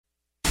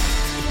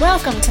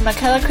Welcome to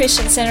McCullough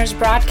Christian Center's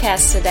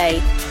broadcast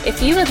today.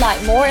 If you would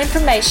like more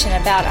information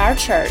about our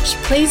church,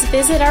 please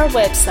visit our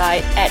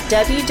website at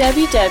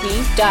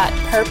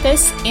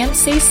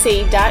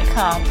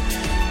www.purposemcc.com.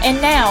 And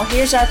now,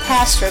 here's our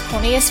pastor,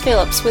 Cornelius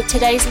Phillips, with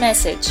today's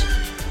message.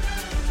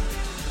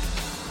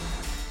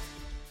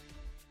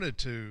 I wanted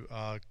to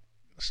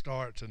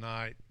start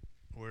tonight.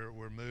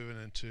 We're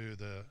moving into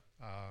the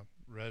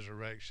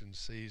resurrection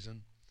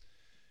season,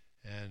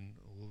 and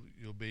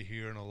you'll be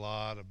hearing a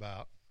lot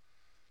about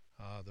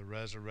the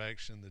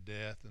resurrection, the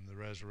death, and the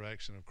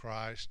resurrection of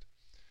Christ.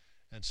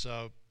 And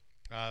so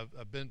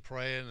I've been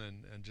praying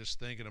and just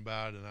thinking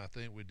about it, and I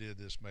think we did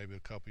this maybe a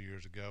couple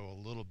years ago a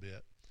little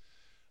bit.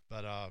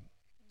 But I've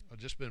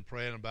just been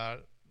praying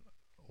about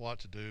what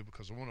to do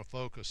because I want to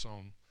focus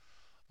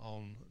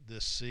on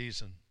this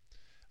season.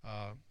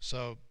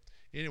 So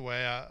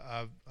anyway,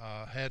 I've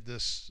had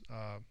this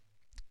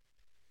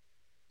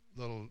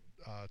little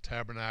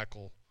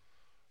tabernacle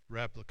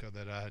replica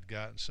that I had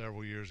gotten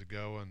several years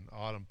ago, and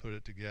Autumn put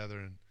it together,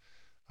 and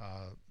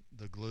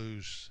the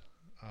glue's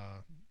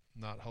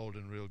not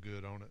holding real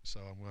good on it,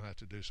 so I'm going to have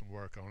to do some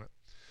work on it.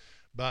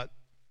 But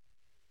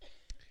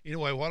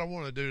anyway, what I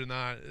want to do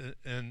tonight,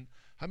 and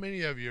how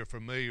many of you are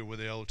familiar with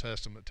the Old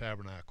Testament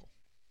tabernacle?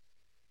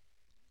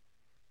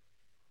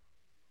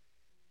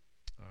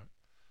 All right.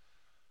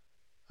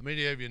 How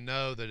many of you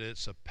know that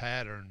it's a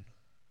pattern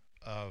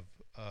of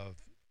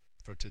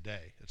for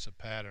today? It's a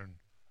pattern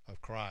of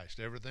Christ.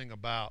 Everything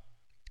about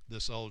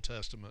this Old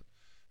Testament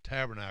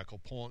tabernacle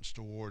points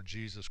toward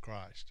Jesus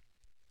Christ.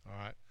 All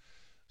right.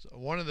 So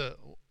one of the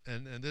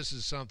and this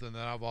is something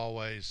that I've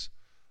always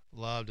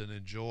loved and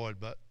enjoyed,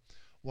 but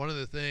one of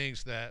the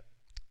things that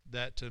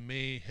to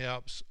me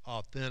helps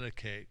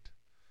authenticate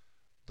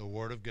the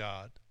Word of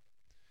God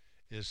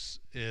is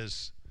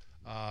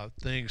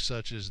things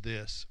such as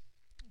this,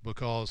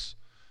 because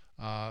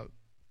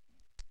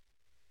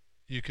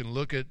you can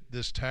look at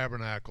this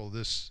tabernacle,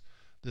 this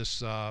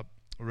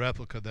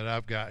replica that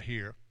I've got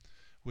here,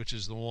 which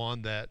is the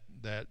one that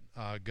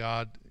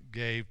God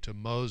gave to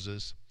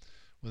Moses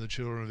when the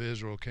children of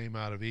Israel came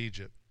out of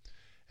Egypt.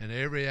 And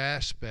every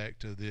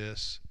aspect of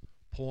this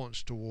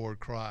points toward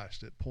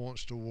Christ. It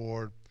points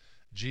toward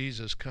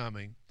Jesus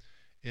coming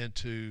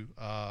into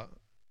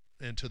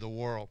the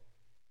world.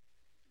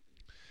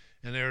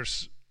 And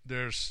there's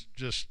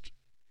just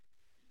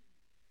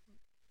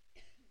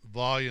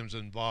volumes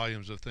and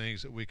volumes of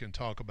things that we can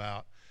talk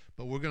about.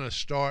 But we're going to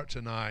start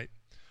tonight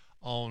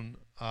on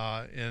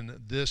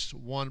in this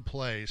one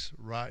place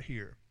right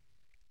here.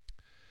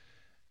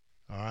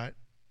 All right,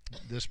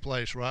 this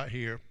place right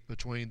here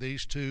between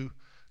these two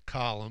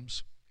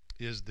columns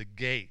is the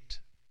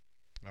gate.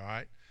 All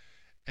right,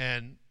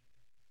 and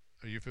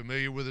are you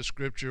familiar with the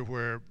scripture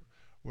where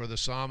the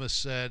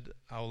psalmist said,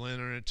 "I will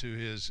enter into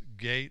his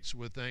gates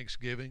with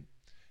thanksgiving,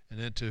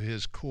 and into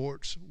his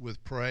courts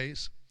with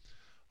praise"?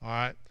 All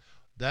right,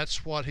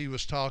 that's what he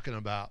was talking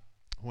about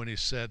when he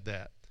said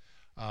that.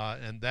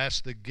 And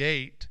that's the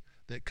gate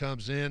that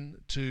comes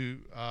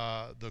into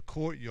the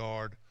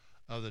courtyard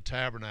of the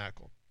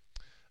tabernacle.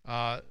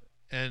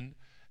 And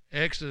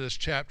Exodus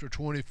chapter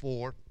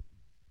 24,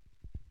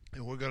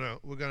 and we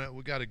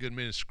got a good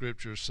many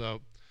scriptures.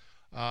 So,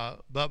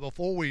 but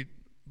before you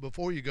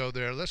go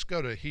there, let's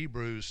go to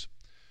Hebrews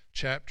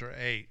chapter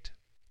 8.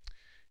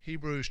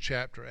 Hebrews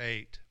chapter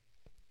 8,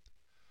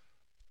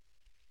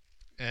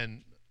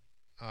 and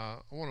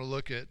I want to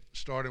look at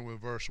starting with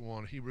verse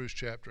 1. Hebrews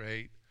chapter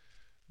 8,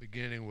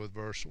 beginning with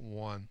verse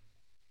 1.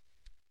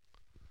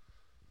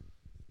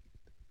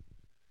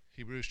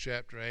 Hebrews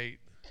chapter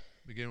 8,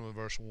 beginning with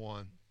verse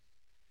 1.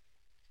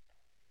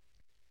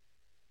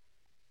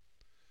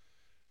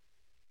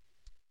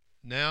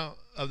 Now,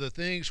 of the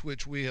things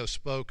which we have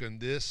spoken,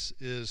 this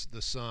is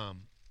the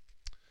sum.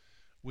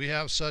 We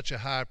have such a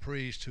high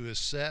priest who is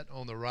set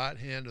on the right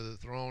hand of the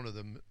throne of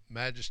the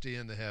majesty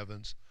in the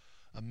heavens,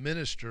 a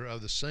minister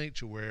of the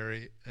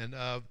sanctuary and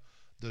of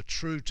the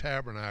true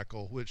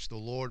tabernacle which the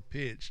Lord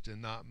pitched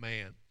and not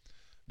man.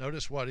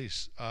 Notice what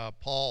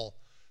Paul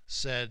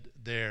said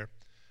there,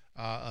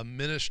 a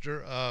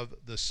minister of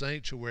the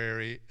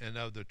sanctuary and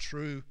of the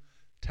true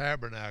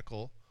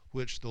tabernacle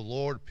which the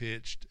Lord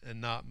pitched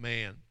and not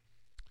man.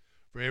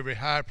 For every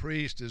high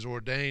priest is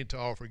ordained to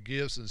offer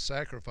gifts and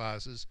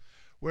sacrifices,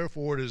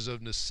 wherefore it is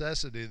of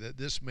necessity that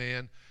this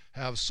man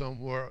have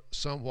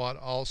somewhat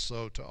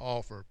also to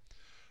offer.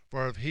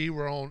 For if he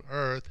were on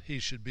earth, he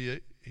should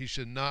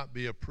not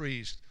be a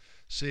priest,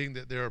 seeing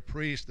that there are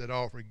priests that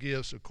offer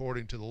gifts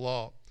according to the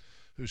law,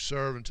 who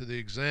serve unto the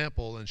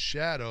example and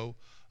shadow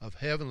of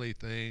heavenly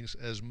things,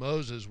 as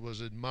Moses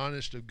was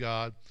admonished of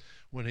God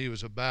when he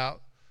was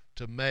about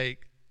to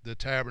make the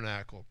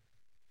tabernacle.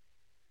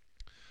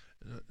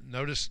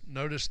 Notice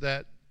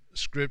that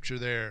scripture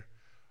there,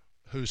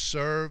 who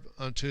serve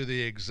unto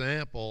the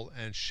example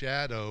and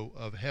shadow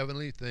of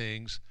heavenly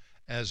things,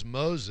 as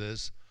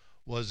Moses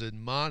was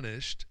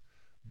admonished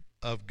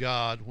of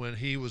God when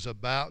he was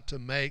about to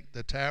make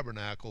the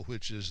tabernacle,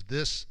 which is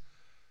this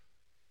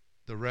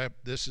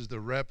is the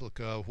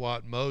replica of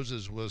what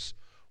Moses was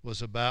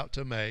was about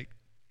to make.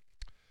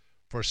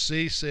 For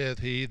see, saith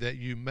he, that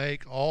you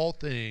make all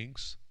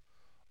things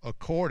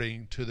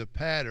according to the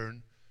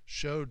pattern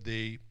showed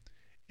thee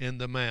in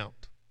the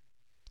mount.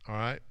 All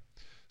right?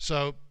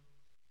 So,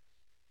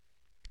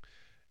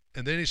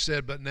 and then he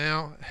said, but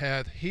now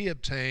hath he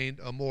obtained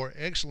a more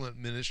excellent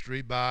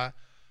ministry, by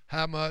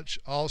how much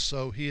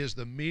also he is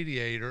the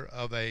mediator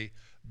of a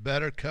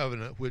better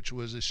covenant, which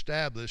was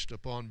established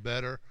upon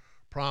better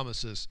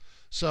promises.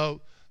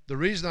 So the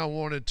reason I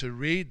wanted to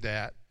read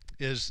that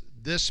is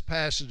this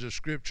passage of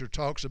Scripture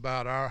talks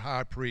about our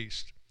high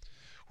priest,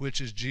 which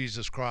is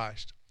Jesus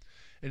Christ.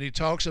 And he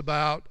talks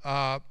about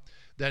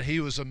that he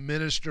was a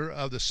minister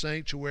of the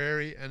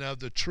sanctuary and of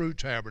the true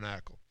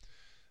tabernacle.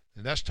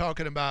 And that's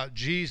talking about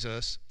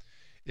Jesus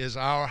is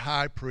our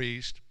high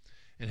priest,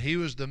 and he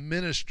was the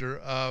minister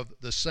of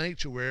the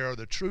sanctuary or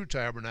the true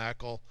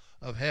tabernacle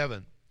of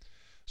heaven.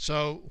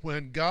 So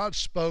when God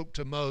spoke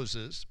to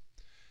Moses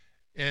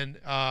in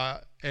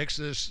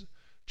Exodus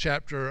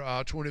chapter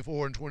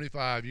 24 and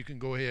 25, you can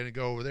go ahead and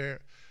go over there.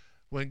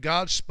 When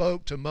God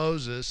spoke to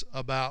Moses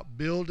about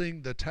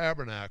building the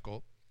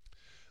tabernacle,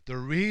 the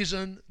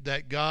reason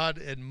that God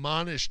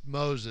admonished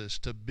Moses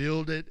to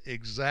build it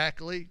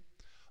exactly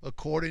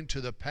according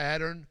to the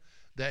pattern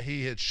that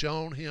he had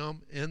shown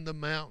him in the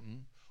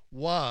mountain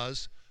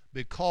was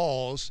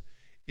because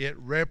it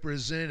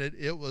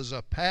was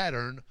a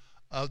pattern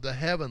of the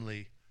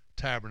heavenly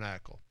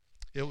tabernacle.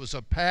 It was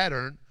a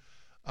pattern.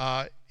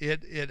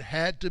 It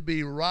had to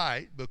be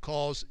right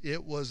because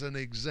it was an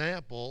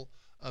example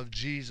of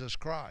Jesus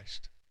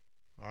Christ.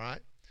 All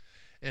right?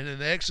 And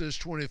in Exodus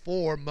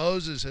 24,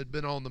 Moses had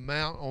been on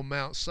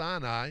Mount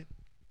Sinai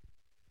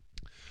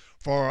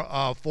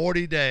for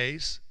 40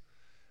 days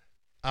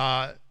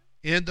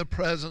in the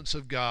presence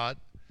of God.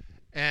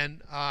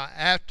 And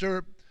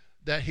after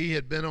that he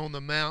had been on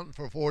the mountain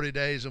for 40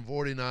 days and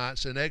 40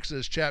 nights, in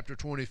Exodus chapter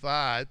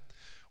 25,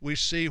 we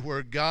see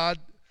where God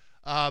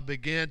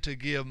began to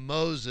give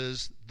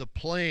Moses the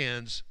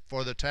plans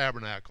for the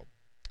tabernacle.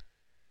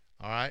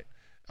 All right?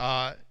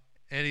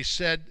 And he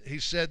said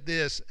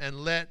this,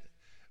 and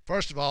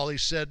first of all, he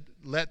said,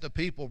 let the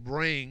people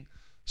bring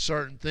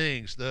certain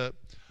things.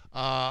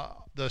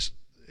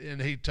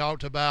 And he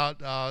talked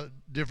about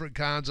different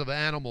kinds of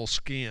animal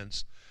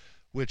skins,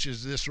 which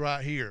is this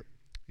right here.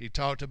 He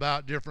talked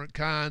about different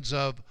kinds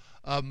of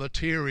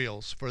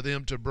materials for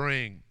them to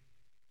bring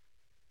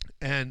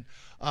and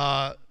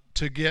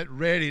to get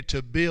ready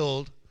to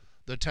build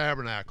the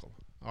tabernacle.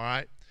 All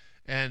right?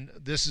 And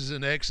this is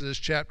in Exodus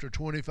chapter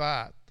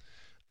 25.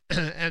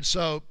 And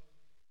so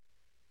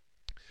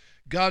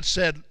God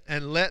said,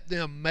 and let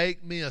them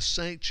make me a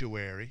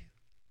sanctuary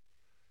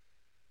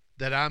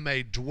that I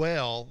may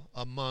dwell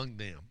among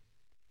them.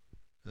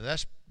 Now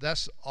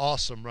that's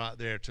awesome right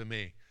there to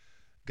me.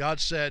 God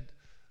said,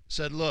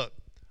 look,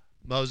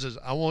 Moses,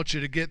 I want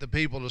you to get the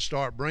people to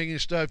start bringing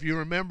stuff. You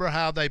remember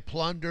how they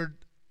plundered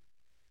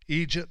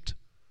Egypt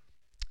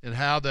and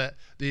how the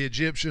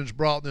Egyptians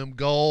brought them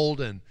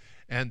gold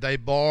and they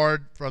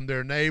borrowed from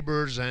their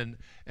neighbors and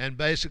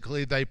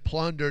basically they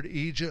plundered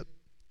Egypt.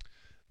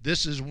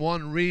 This is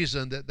one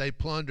reason that they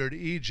plundered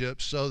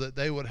Egypt, so that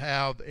they would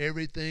have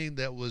everything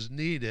that was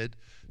needed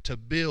to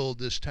build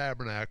this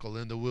tabernacle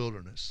in the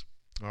wilderness.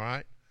 All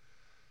right?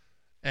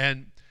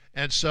 And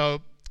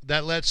so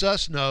that lets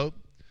us know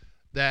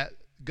that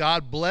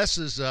God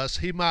blesses us.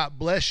 He might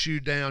bless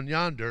you down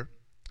yonder,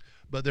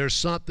 but there's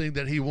something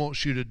that he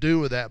wants you to do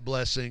with that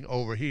blessing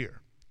over here.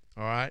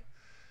 All right?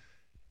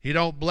 He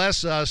don't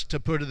bless us to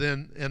put it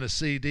in a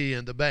CD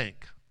in the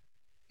bank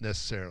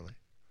necessarily.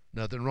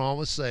 Nothing wrong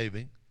with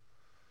saving.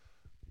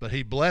 But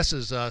he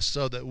blesses us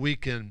so that we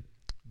can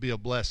be a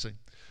blessing.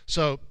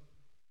 So,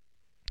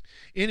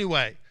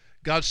 anyway,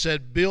 God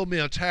said, build me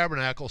a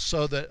tabernacle,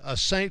 a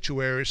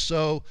sanctuary,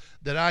 so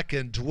that I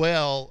can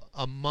dwell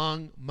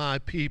among my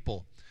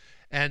people.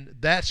 And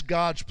that's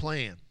God's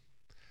plan.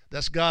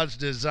 That's God's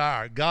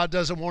desire. God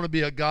doesn't want to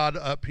be a God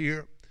up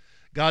here.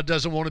 God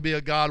doesn't want to be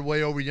a God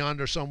way over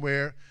yonder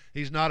somewhere.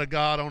 He's not a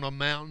God on a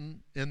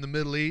mountain in the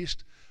Middle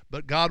East.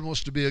 But God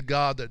wants to be a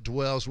God that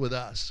dwells with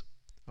us.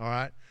 All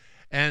right?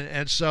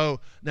 And so,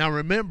 now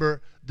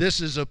remember,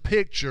 this is a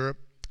picture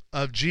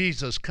of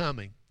Jesus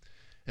coming.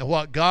 And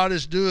what God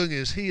is doing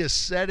is he is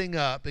setting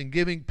up and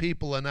giving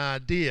people an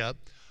idea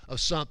of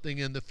something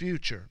in the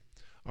future.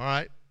 All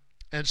right?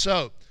 And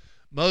so,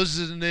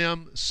 Moses and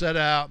them set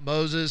out.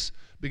 Moses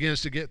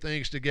begins to get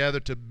things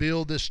together to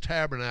build this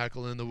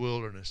tabernacle in the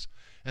wilderness.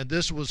 And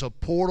this was a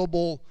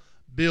portable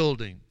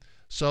building,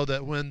 so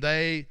that when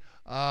they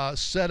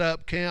set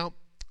up camp,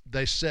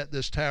 they set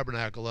this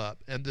tabernacle up.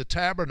 And the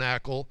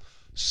tabernacle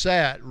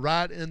sat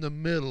right in the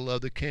middle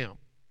of the camp.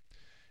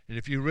 And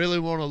if you really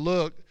want to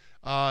look,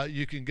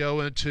 you can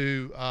go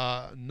into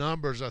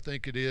Numbers, I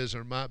think it is,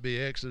 or it might be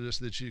Exodus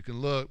that you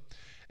can look,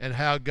 and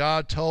how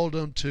God told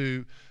them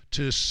to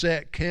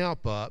set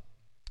camp up,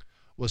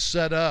 was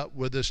set up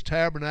with this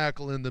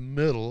tabernacle in the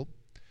middle,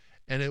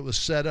 and it was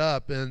set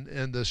up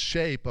in the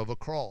shape of a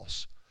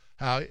cross.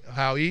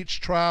 How each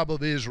tribe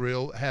of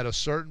Israel had a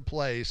certain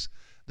place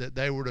that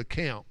they were to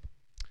camp.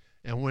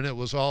 And when it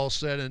was all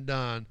said and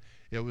done,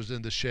 it was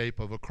in the shape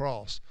of a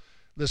cross.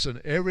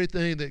 Listen,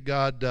 everything that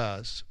God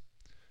does,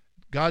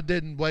 God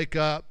didn't wake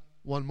up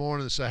one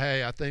morning and say,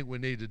 hey, I think we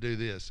need to do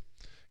this.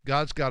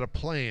 God's got a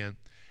plan.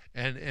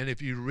 And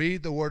if you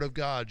read the Word of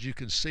God, you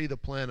can see the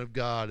plan of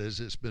God as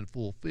it's been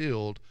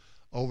fulfilled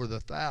over the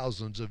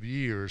thousands of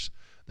years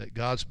that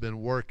God's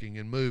been working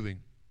and moving.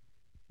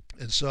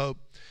 And so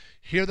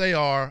here they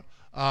are,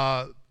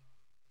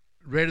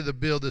 ready to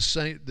build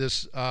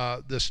this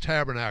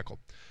tabernacle.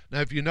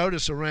 Now, if you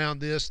notice around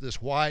this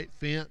white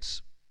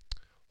fence,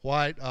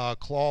 white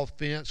cloth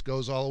fence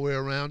goes all the way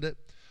around it.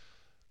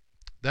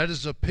 That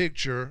is a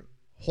picture.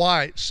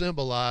 White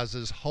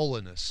symbolizes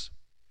holiness,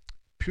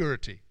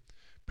 purity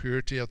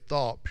of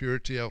thought,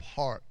 purity of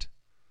heart.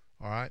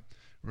 All right?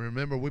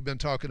 Remember, we've been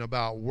talking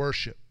about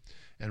worship,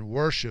 and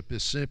worship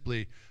is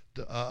simply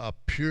a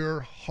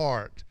pure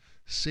heart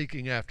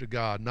seeking after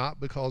God, not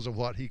because of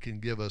what he can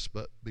give us,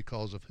 but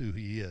because of who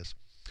he is.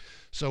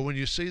 So when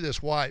you see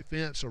this white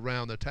fence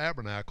around the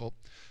tabernacle,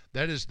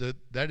 that is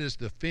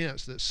the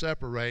fence that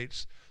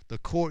separates the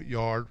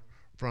courtyard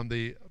from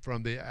the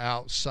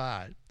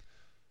outside.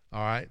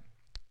 All right?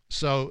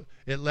 So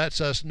it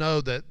lets us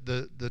know that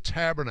the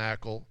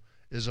tabernacle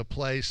is a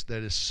place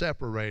that is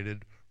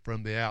separated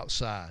from the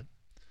outside.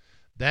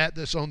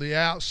 That's on the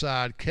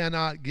outside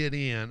cannot get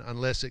in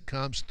unless it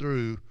comes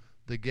through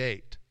the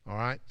gate. All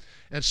right?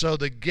 And so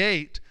the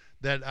gate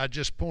that I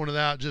just pointed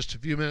out just a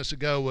few minutes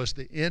ago was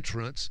the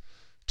entrance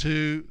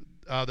to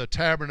the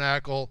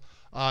tabernacle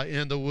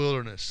in the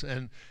wilderness,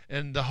 and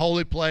the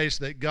holy place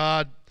that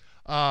God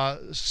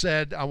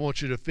said, I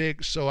want you to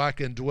fix so I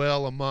can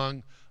dwell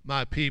among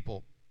my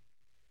people.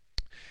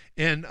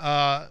 In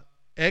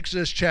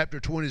Exodus chapter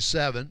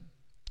 27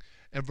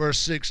 and verse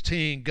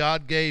 16,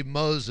 God gave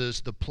Moses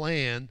the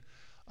plan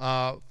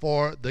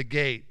for the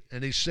gate.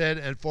 And he said,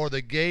 and for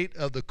the gate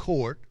of the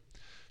court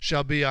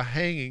shall be a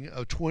hanging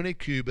of 20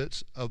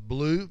 cubits of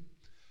blue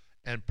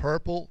and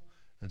purple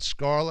and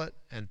scarlet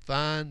and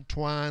fine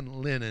twined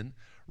linen,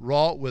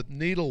 wrought with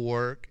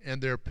needlework,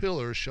 and their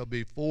pillars shall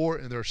be 4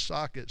 and their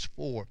sockets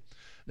 4.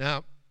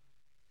 Now,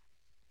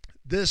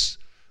 this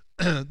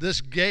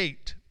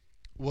gate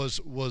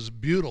was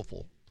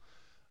beautiful.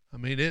 I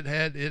mean, it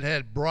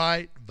had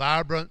bright,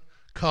 vibrant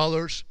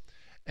colors,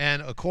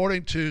 and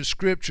according to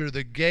Scripture,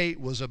 the gate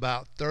was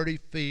about 30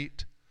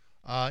 feet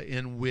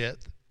in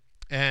width,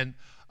 and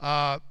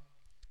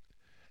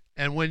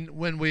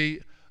when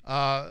we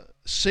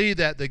see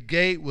that the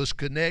gate was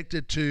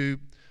connected to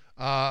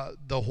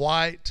the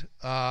white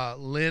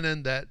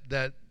linen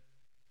that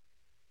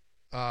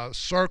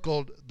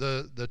circled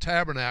the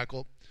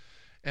tabernacle,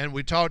 and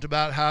we talked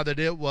about how that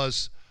it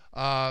was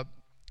a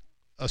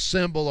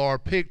symbol or a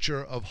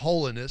picture of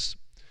holiness,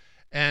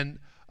 and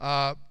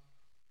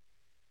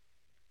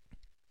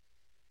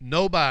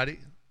nobody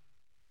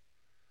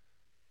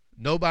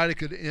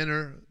could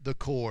enter the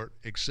court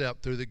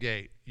except through the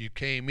gate. You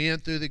came in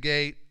through the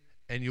gate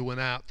and you went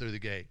out through the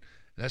gate.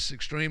 That's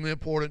extremely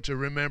important to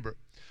remember.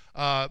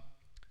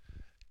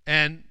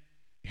 And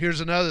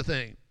here's another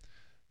thing.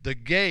 The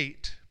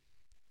gate,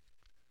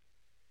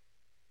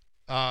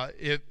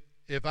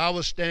 if I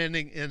was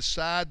standing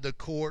inside the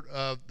court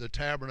of the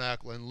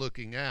tabernacle and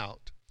looking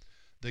out,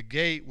 the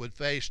gate would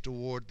face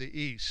toward the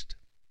east.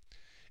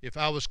 If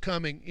I was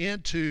coming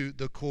into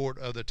the court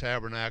of the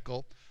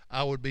tabernacle,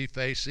 I would be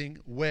facing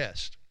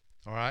west.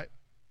 All right?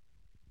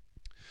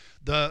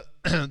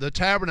 The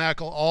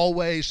tabernacle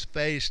always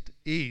faced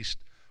east,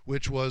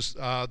 which was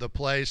the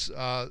place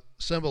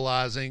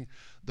symbolizing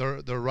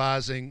the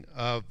rising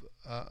of,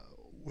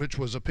 which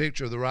was a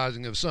picture of the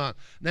rising of the sun.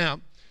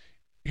 Now,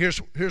 here's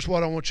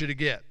what I want you to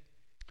get.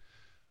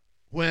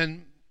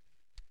 When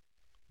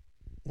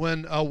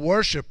a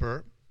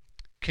worshiper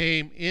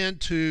came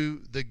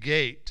into the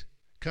gate,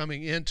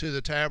 coming into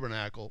the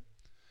tabernacle,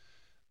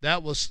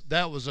 that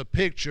was a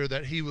picture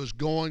that he was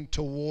going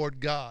toward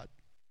God.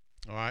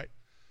 All right?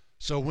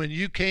 So when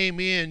you came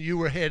in, you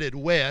were headed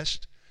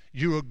west.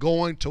 You were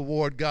going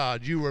toward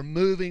God. You were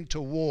moving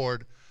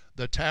toward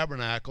the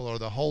tabernacle or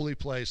the holy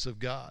place of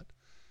God.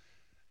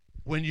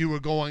 When you were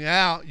going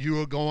out, you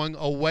were going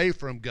away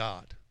from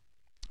God.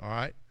 All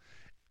right?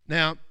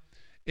 Now,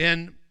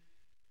 in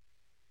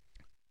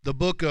the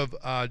book of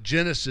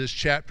Genesis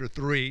chapter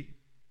 3,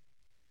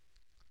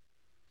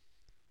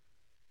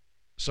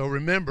 so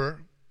remember,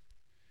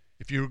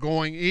 if you were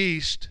going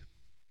east,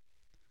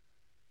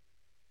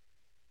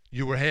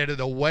 you were headed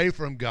away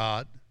from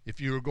God. If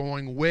you were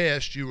going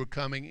west, you were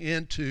coming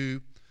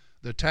into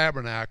the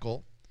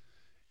tabernacle,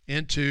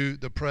 into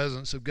the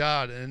presence of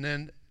God. And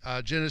then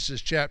Genesis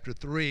chapter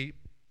 3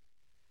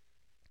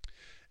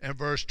 and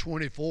verse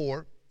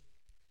 24,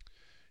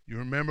 you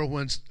remember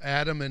when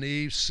Adam and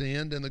Eve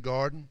sinned in the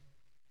garden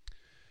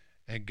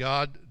and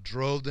God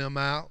drove them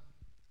out?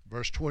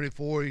 Verse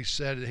 24, he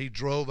said that he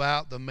drove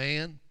out the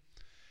man,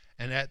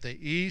 and at the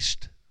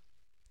east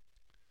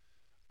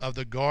of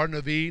the Garden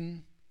of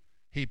Eden,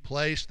 he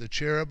placed the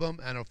cherubim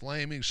and a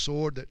flaming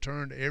sword that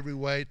turned every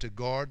way to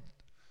guard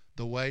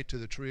the way to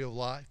the tree of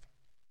life.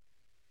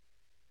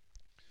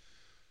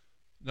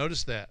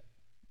 Notice that.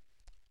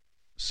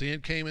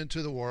 Sin came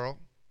into the world.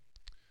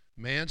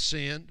 Man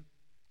sinned.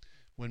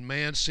 When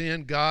man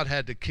sinned, God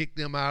had to kick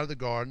them out of the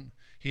garden.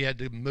 He had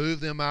to move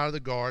them out of the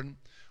garden.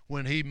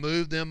 When he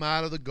moved them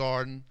out of the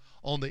garden,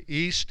 on the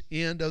east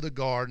end of the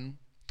garden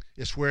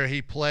is where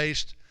he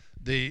placed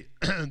the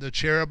the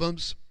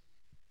cherubims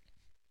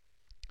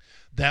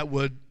that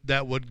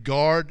would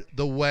guard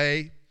the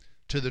way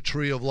to the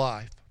tree of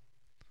life.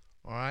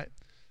 All right?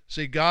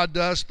 See, God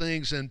does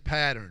things in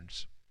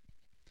patterns.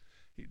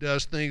 He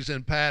does things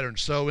in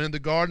patterns. So in the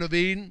Garden of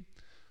Eden,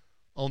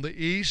 on the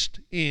east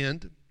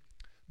end,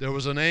 there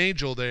was an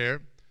angel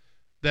there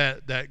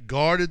that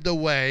guarded the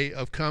way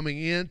of coming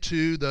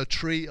into the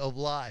tree of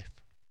life.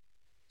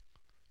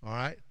 All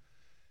right?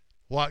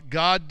 What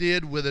God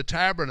did with the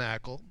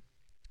tabernacle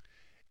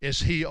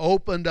is he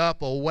opened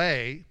up a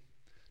way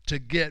to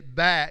get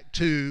back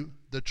to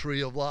the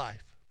tree of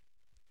life.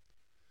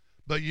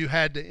 But you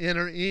had to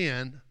enter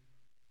in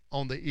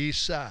on the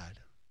east side.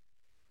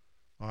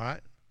 All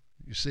right?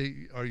 You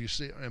see,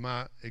 am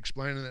I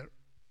explaining that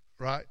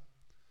right?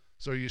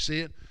 So you see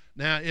it?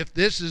 Now, if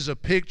this is a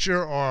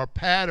picture or a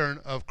pattern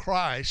of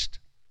Christ,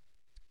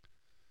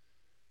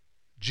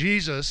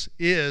 Jesus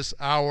is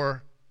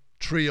our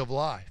tree of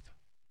life.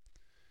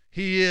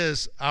 He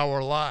is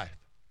our life.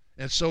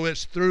 And so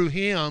it's through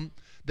him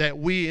that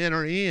we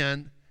enter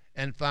in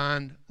and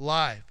find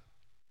life.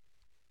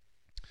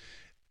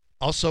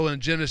 Also in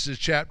Genesis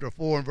chapter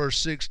 4 and verse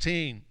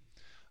 16,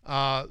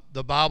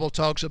 the Bible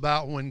talks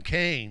about when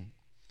Cain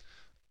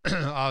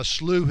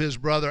slew his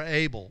brother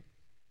Abel.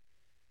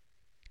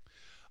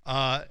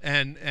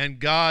 And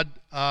God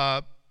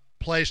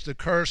placed a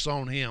curse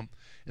on him.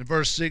 In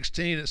verse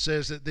 16 it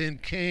says that then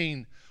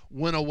Cain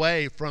went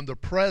away from the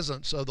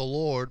presence of the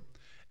Lord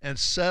and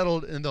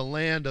settled in the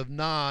land of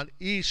Nod,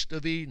 east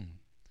of Eden.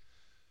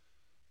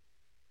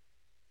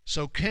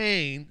 So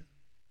Cain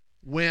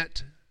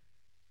went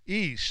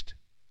east,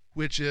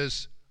 which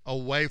is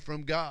away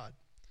from God.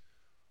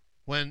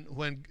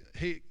 When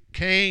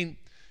Cain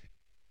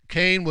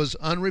was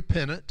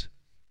unrepentant,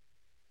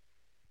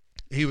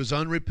 he was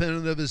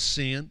unrepentant of his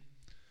sin,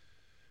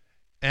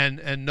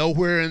 and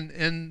nowhere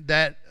in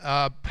that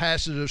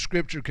passage of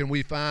Scripture can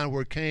we find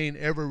where Cain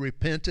ever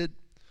repented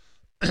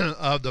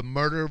of the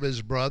murder of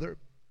his brother,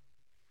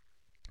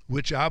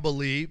 which I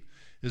believe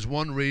is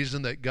one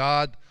reason that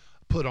God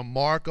put a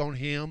mark on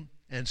him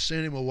and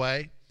sent him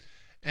away.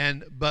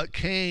 But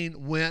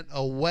Cain went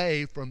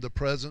away from the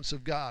presence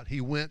of God. He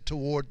went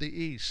toward the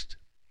east.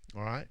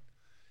 All right?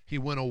 He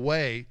went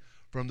away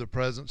from the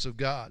presence of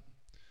God.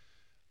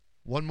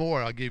 One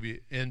more I'll give you.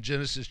 In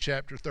Genesis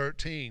chapter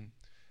 13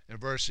 and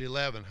verse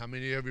 11, how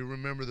many of you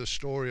remember the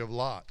story of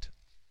Lot?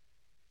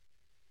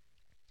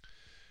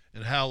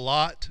 And how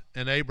Lot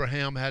and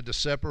Abraham had to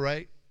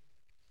separate.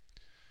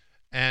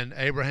 And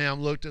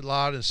Abraham looked at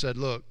Lot and said,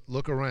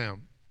 look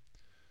around.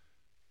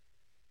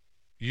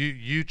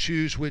 You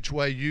choose which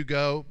way you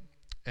go,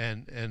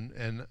 and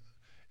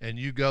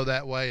you go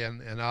that way,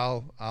 and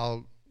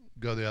I'll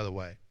go the other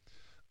way.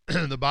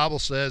 The Bible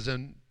says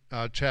in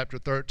chapter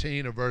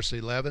 13 of verse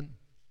 11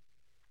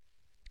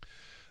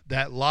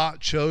 that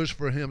Lot chose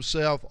for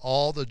himself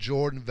all the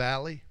Jordan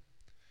Valley,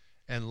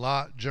 and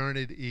Lot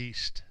journeyed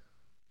east.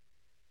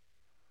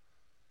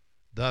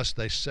 Thus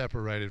they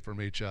separated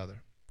from each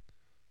other.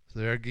 So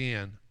there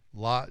again,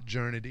 Lot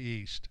journeyed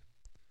east.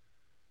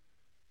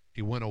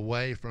 He went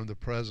away from the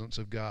presence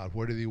of God.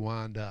 Where did he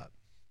wind up?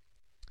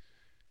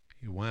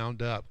 He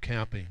wound up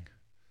camping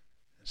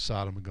in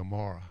Sodom and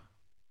Gomorrah,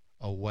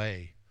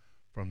 away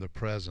from the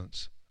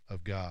presence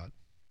of God.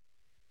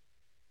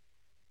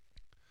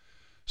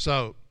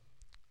 So,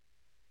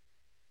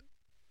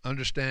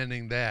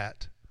 understanding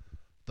that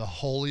the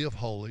Holy of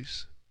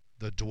Holies,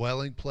 the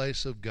dwelling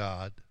place of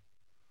God,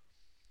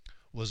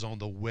 was on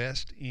the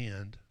west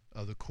end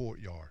of the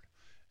courtyard.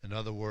 In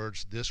other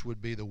words, this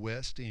would be the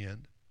west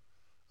end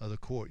of the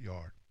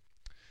courtyard.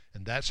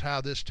 And that's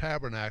how this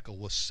tabernacle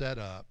was set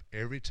up.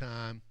 Every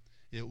time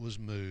it was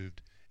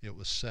moved, it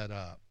was set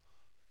up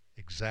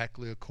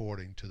exactly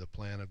according to the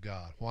plan of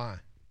God. Why?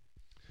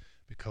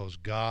 Because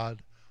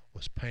God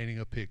was painting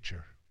a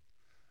picture.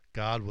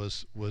 God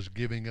was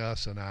giving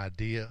us an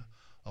idea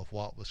of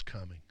what was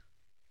coming.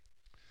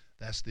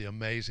 That's the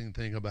amazing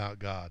thing about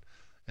God.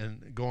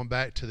 And going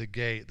back to the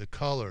gate, the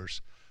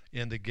colors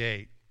in the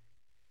gate.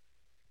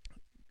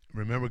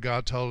 Remember,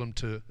 God told him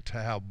to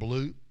have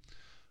blue.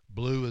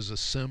 Blue is a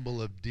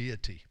symbol of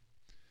deity.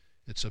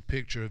 It's a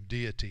picture of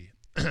deity,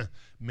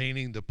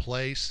 meaning the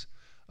place,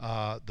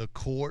 the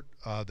court,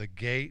 the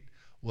gate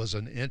was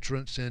an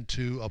entrance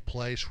into a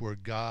place where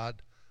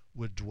God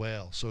would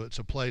dwell. So it's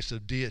a place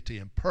of deity.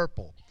 And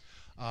purple,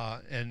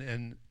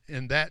 and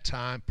in that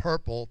time,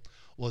 purple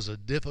was a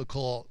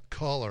difficult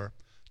color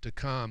to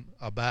come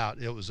about.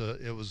 It was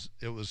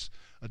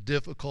a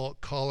difficult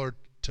color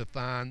to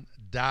find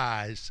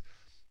dyes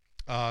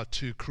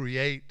to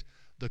create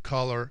the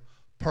color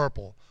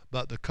purple.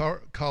 But the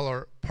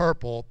color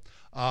purple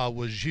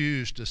was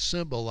used to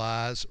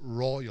symbolize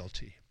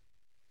royalty.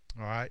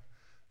 All right?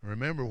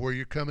 Remember where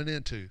you're coming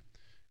into.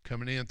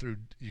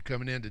 You're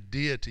coming into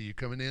deity. You're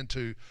coming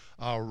into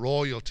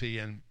royalty.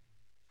 And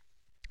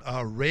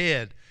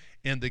red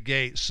in the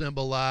gate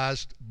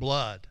symbolized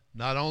blood.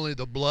 Not only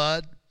the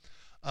blood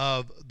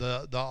of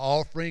the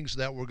offerings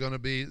that were going to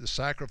be, the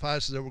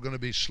sacrifices that were going to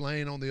be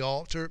slain on the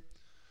altar,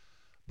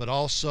 but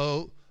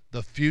also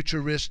the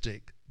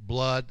futuristic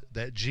blood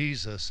that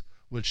Jesus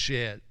would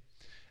shed.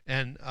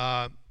 And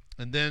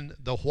then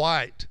the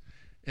white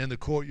in the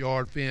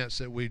courtyard fence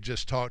that we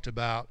just talked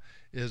about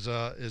is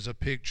a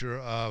picture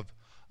of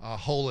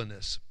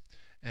holiness,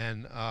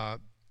 and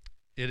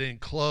it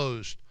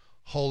enclosed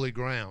holy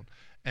ground.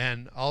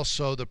 And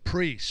also the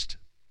priest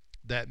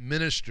that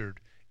ministered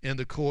in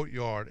the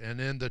courtyard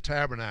and in the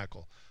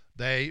tabernacle,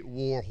 they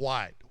wore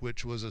white,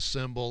 which was a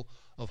symbol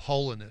of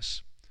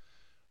holiness.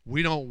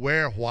 We don't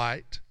wear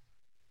white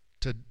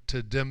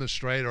to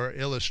demonstrate or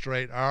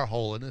illustrate our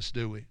holiness,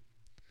 do we?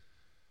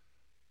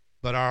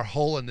 But our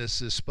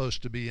holiness is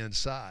supposed to be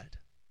inside.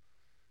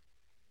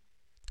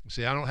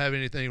 See, I don't have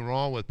anything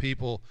wrong with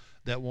people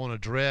that want to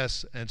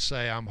dress and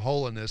say, I'm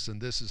holiness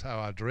and this is how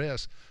I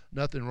dress.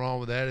 Nothing wrong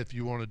with that if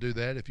you want to do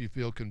that, if you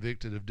feel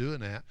convicted of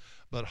doing that.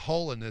 But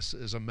holiness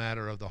is a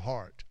matter of the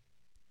heart.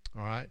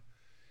 All right?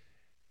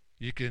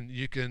 You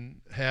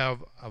can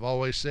have, I've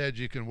always said,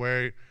 you can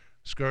wear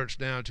skirts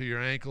down to your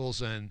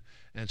ankles and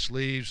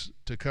sleeves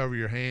to cover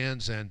your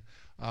hands, and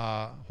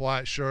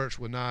white shirts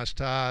with nice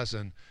ties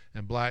and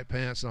black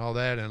pants and all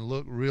that, and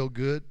look real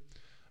good.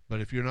 But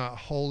if you're not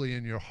holy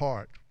in your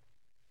heart,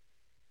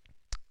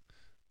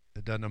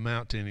 it doesn't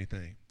amount to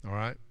anything. All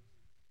right?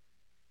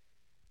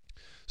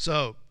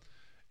 So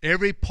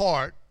every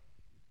part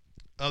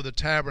of the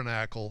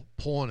tabernacle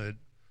pointed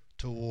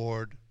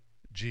toward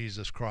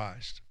Jesus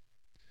Christ.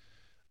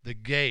 The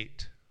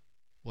gate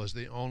was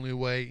the only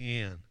way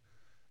in,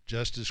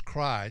 just as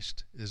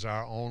Christ is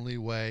our only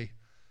way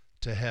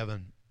to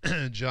heaven.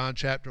 John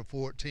chapter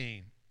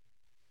 14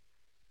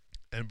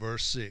 and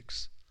verse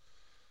 6.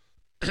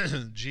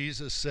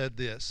 Jesus said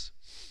this.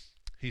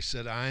 He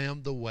said, I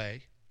am the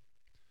way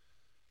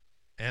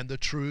and the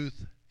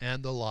truth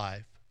and the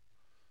life.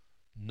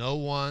 No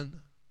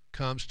one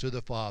comes to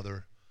the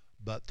Father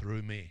but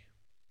through me.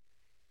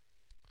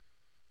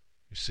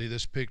 You see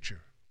this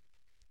picture?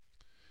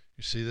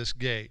 You see this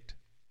gate?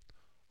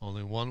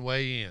 Only one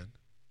way in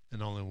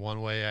and only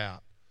one way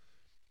out.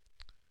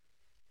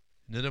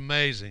 Isn't it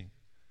amazing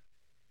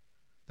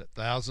that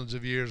thousands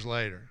of years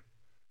later,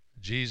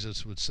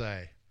 Jesus would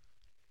say,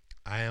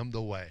 I am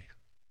the way,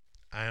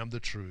 I am the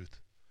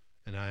truth,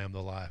 and I am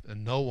the life.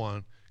 And no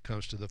one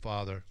comes to the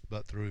Father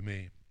but through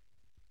me.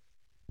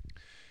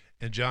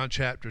 In John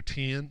chapter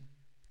 10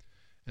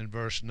 and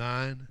verse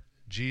 9,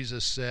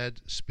 Jesus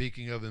said,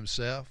 speaking of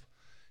himself,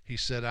 he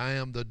said, I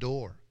am the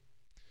door.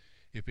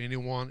 If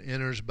anyone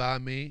enters by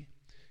me,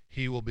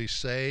 he will be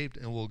saved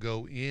and will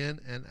go in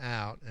and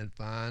out and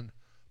find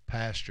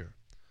pasture.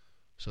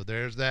 So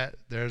there's that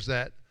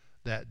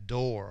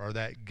door or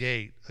that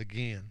gate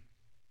again.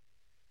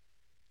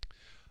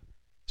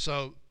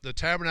 So the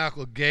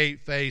tabernacle gate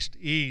faced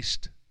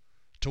east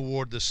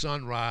toward the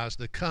sunrise,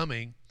 the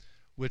coming,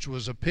 which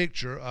was a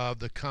picture of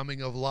the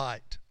coming of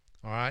light.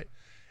 All right?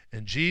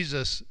 And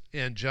Jesus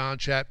in John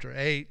chapter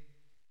 8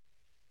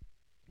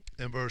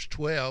 and verse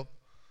 12,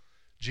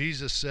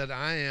 Jesus said,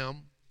 I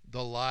am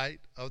the light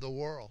of the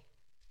world.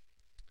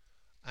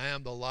 I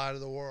am the light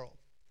of the world.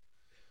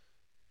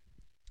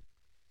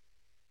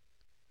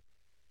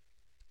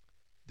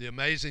 The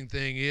amazing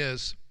thing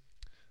is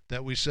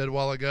that we said a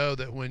while ago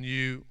that when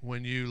you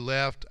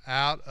left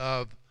out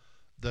of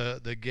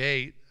the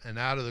gate and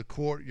out of the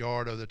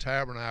courtyard of the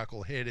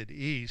tabernacle headed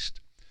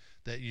east,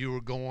 that you were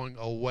going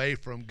away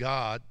from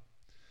God.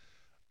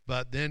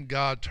 But then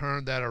God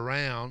turned that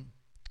around,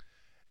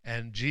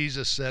 and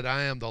Jesus said,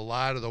 I am the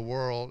light of the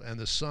world, and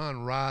the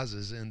sun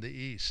rises in the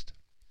east.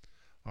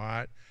 All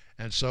right?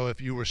 And so if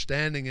you were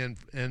standing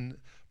in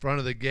front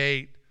of the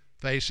gate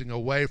facing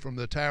away from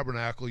the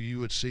tabernacle, you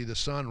would see the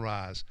sun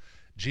rise.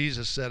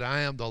 Jesus said, I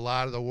am the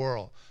light of the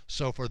world.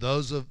 So for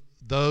those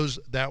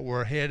that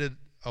were headed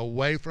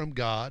away from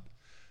God,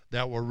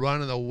 that were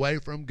running away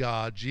from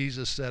God,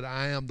 Jesus said,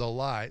 I am the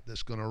light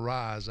that's going to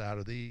rise out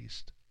of the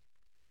east.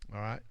 All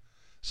right?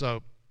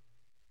 So,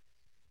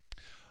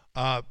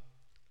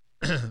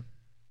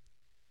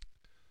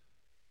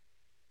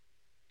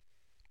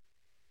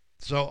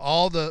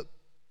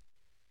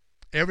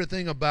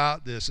 everything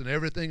about this and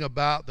everything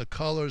about the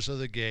colors of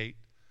the gate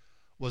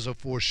was a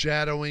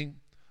foreshadowing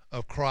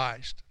of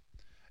Christ.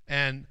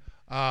 And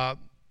the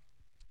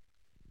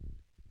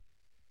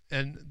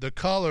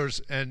colors,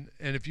 and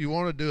if you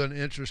want to do an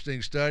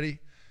interesting study,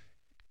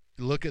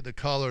 look at the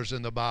colors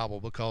in the Bible,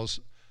 because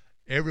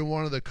every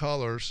one of the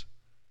colors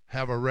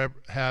have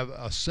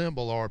a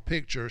symbol or a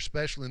picture,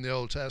 especially in the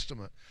Old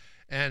Testament.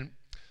 And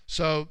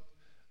so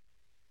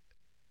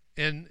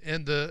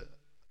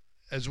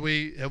as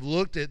we have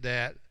looked at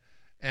that,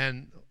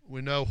 and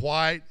we know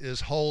white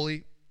is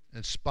holy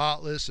and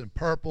spotless, and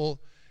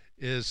purple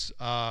is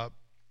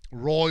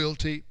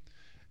royalty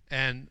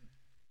and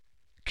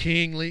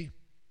kingly.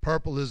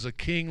 Purple is a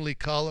kingly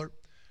color.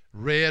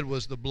 Red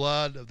was the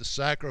blood of the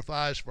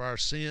sacrifice for our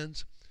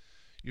sins.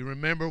 You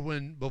remember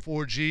when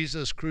before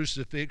Jesus'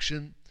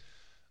 crucifixion,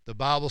 the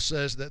Bible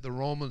says that the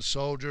Roman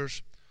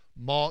soldiers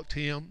mocked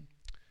him,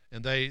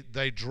 and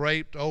they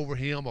draped over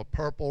him a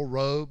purple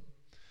robe,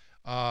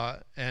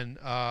 and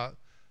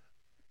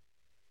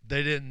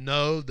they didn't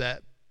know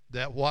that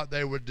what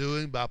they were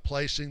doing by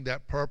placing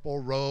that purple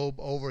robe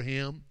over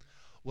him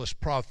was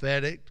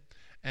prophetic,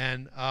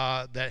 and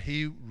that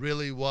he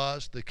really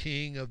was the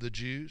King of the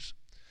Jews.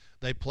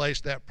 They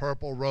placed that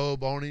purple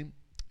robe on him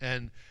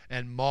and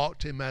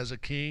mocked him as a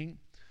king.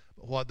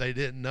 But what they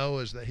didn't know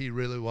is that he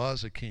really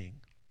was a king.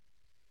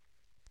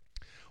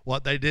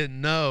 What they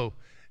didn't know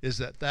is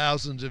that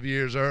thousands of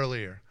years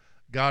earlier,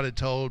 God had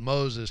told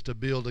Moses to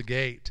build a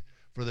gate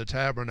for the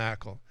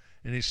tabernacle.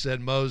 And he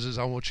said, Moses,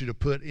 I want you to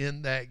put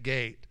in that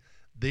gate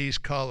these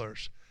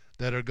colors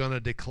that are going to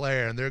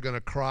declare, and they're going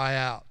to cry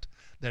out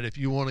that if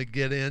you want to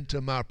get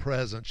into my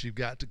presence, you've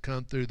got to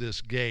come through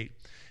this gate.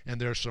 And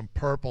there's some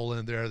purple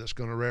in there that's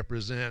going to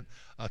represent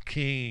a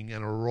king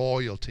and a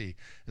royalty.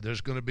 And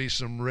there's going to be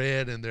some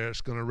red in there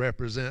that's going to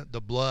represent the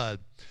blood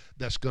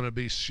that's going to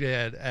be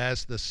shed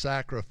as the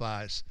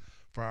sacrifice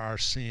for our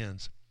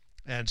sins.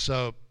 And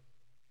so,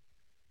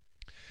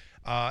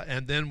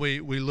 and then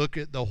we look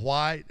at the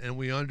white, and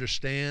we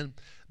understand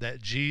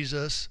that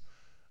Jesus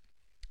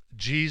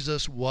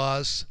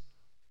was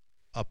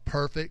a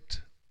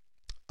perfect,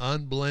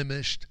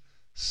 unblemished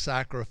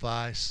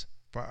sacrifice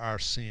for our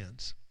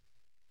sins.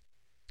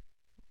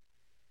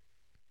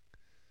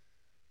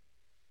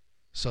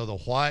 So the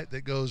white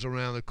that goes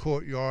around the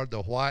courtyard,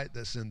 the white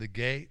that's in the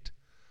gate,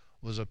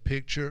 was a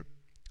picture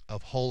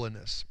of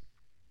holiness.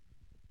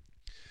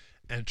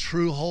 And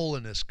true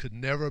holiness could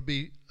never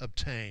be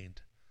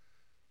obtained.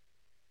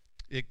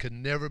 It could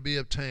never be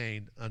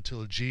obtained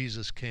until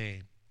Jesus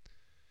came.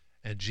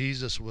 And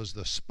Jesus was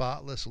the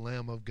spotless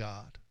Lamb of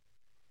God.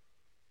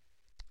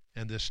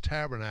 And this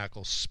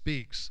tabernacle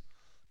speaks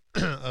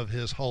of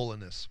his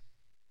holiness.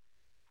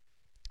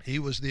 He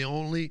was the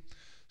only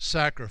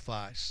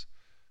sacrifice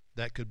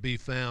that could be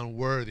found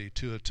worthy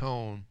to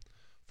atone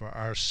for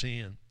our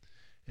sin.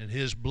 And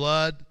his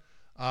blood,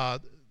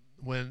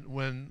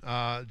 when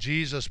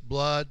Jesus'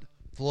 blood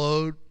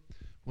flowed,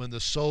 when the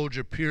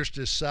soldier pierced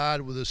his side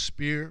with a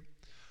spear,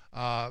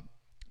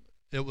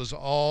 it was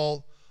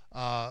all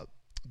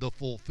the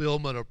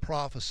fulfillment of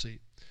prophecy.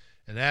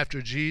 And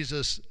after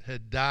Jesus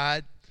had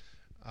died,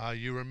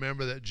 you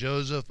remember that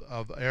Joseph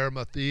of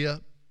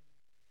Arimathea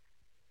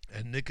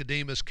and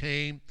Nicodemus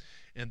came,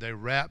 and they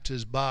wrapped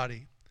his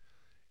body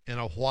in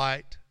a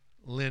white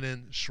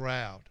linen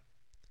shroud.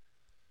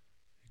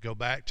 Go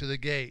back to the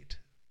gate.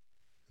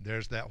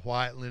 There's that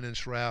white linen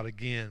shroud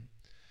again.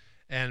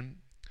 And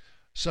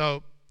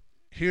so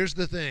here's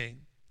the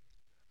thing.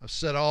 I've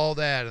said all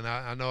that, and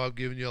I know I've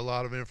given you a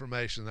lot of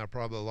information. I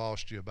probably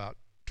lost you about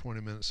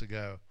 20 minutes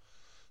ago.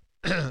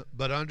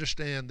 But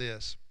understand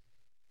this,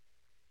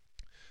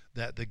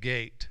 that the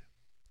gate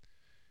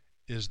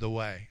is the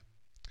way.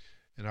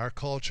 In our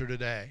culture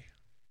today,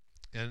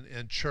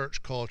 and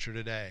church culture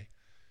today,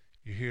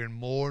 you're hearing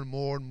more and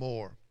more and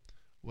more,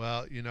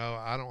 well, you know,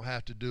 I don't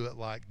have to do it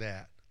like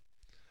that.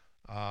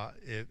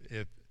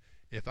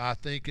 If I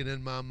think it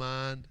in my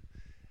mind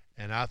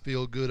and I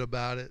feel good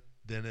about it,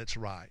 then it's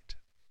right.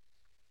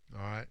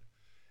 All right?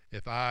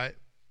 If I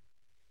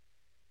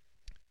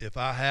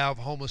have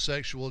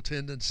homosexual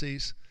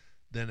tendencies,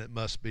 then it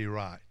must be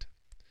right.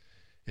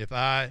 If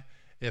I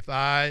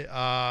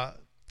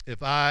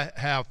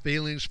have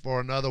feelings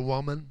for another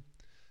woman,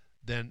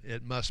 then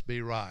it must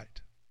be right.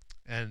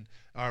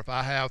 Or if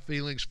I have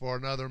feelings for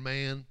another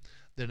man,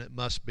 then it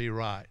must be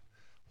right.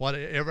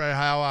 Whatever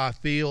how I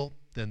feel,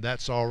 then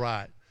that's all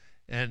right.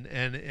 And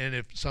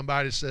if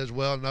somebody says,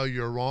 well, no,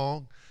 you're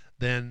wrong,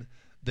 then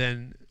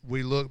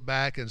we look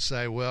back and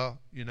say, well,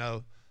 you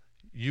know,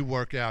 you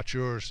work out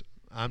yours,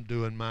 I'm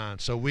doing mine.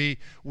 So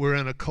we're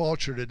in a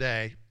culture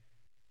today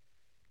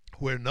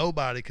where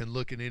nobody can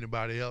look at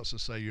anybody else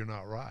and say you're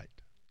not right,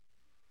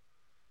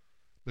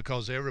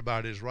 because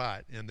everybody's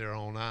right in their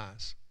own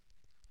eyes.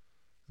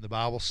 The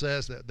Bible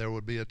says that there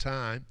would be a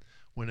time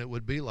when it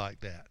would be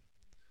like that.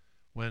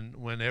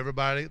 When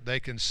everybody, they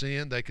can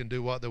sin, they can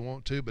do what they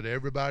want to, but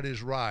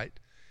everybody's right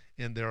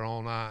in their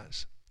own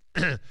eyes.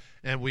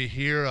 And we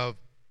hear of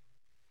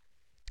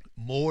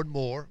more and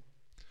more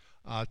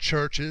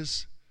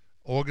churches,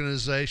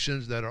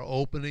 organizations that are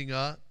opening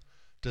up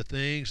to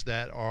things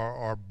that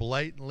are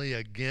blatantly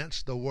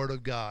against the Word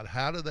of God.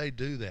 How do they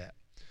do that?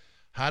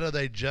 How do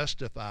they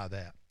justify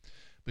that?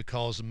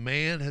 Because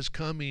man has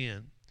come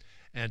in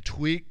and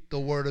tweaked the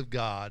Word of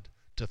God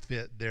to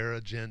fit their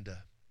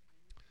agenda.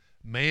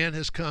 Man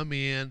has come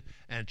in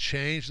and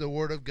changed the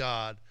Word of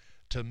God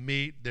to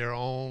meet their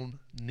own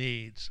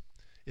needs.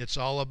 It's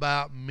all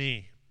about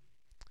me.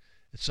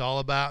 It's all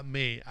about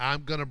me.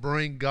 I'm going to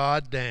bring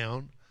God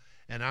down,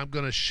 and I'm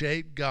going to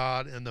shape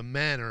God in the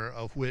manner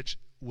of which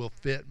will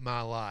fit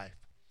my life.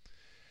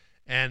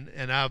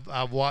 And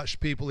I've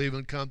watched people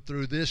even come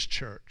through this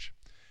church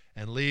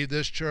and leave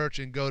this church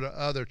and go to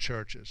other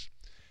churches.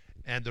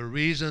 And the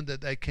reason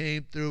that they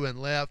came through and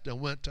left and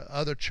went to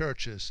other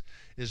churches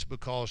is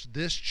because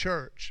this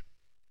church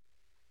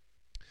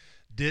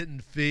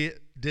didn't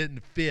fit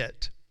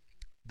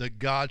the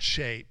God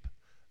shape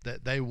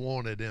that they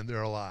wanted in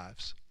their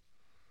lives.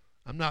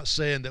 I'm not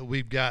saying that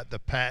we've got the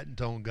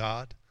patent on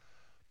God,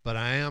 but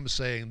I am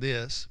saying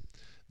this,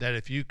 that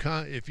if you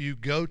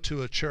go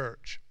to a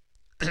church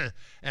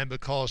and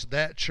because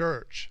that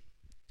church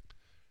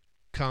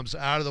comes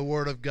out of the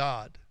Word of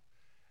God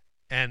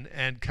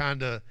and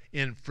kind of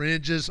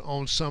infringes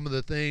on some of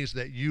the things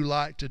that you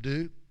like to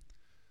do,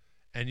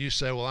 and you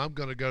say, well, I'm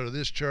going to go to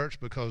this church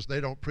because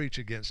they don't preach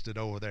against it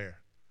over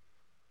there.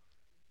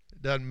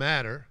 It doesn't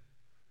matter.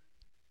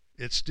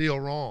 It's still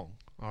wrong,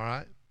 all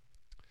right?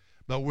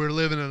 But we're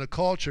living in a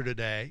culture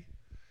today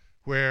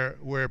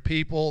where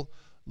people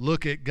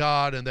look at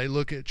God and they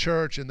look at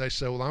church and they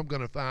say, well, I'm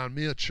going to find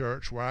me a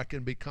church where I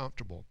can be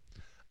comfortable.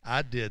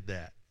 I did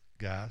that,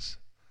 guys.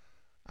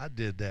 I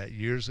did that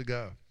years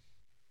ago.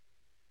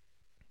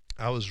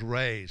 I was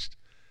raised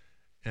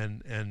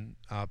in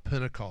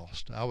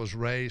Pentecost. I was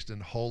raised in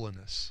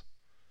holiness.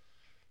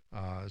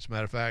 As a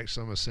matter of fact,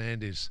 some of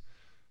Sandy's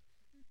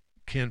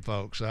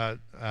kinfolks out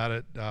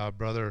at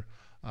Brother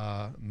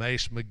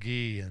Mace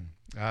McGee and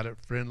out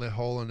at Friendly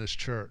Holiness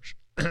Church.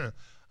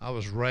 I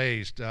was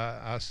raised.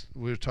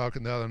 We were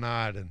talking the other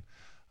night, and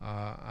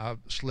I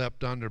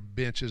slept under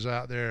benches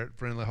out there at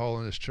Friendly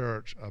Holiness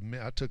Church.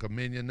 I took a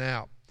minion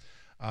nap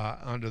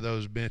under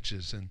those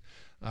benches, and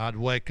I'd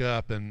wake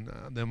up, and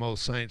them old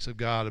saints of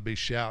God would be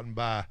shouting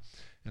by,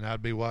 and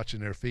I'd be watching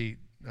their feet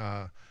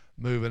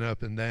moving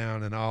up and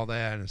down and all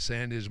that, and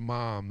Sandy's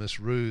mom, Miss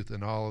Ruth,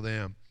 and all of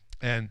them.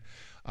 And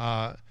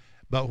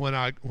but when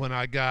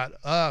I got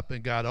up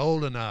and got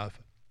old enough,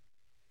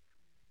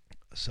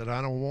 I said,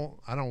 I don't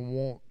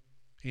want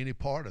any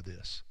part of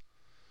this.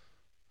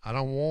 I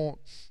don't want,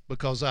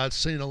 because I'd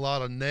seen a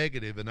lot of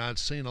negative and I'd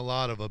seen a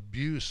lot of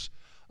abuse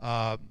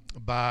by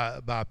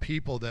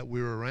people that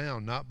we were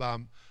around, not by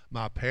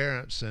my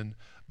parents,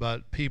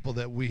 but people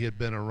that we had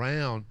been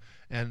around.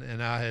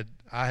 And I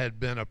had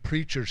been a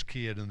preacher's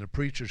kid, and the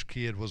preacher's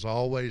kid was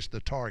always the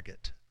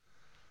target.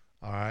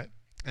 All right,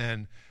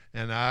 and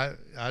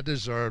I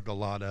deserved a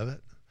lot of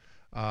it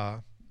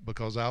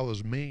because I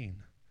was mean.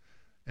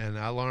 And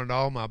I learned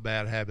all my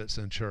bad habits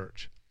in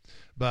church.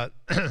 But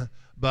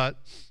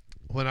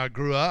when I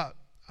grew up,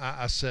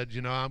 I said,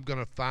 I'm going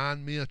to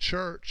find me a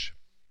church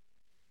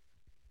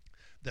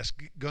that's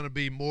going to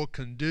be more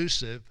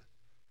conducive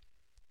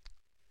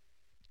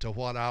to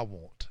what I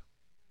want.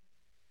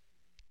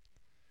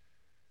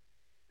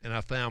 And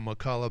I found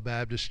McCullough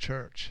Baptist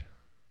Church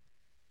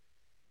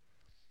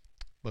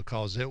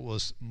because it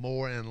was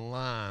more in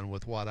line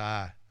with what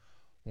I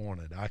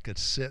wanted. I could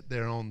sit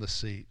there on the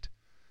seat.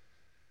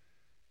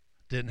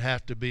 Didn't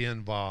have to be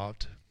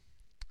involved.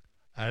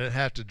 I didn't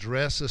have to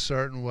dress a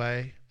certain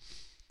way.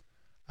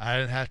 I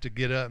didn't have to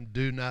get up and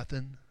do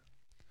nothing.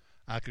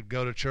 I could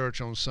go to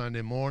church on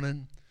Sunday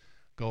morning,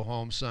 go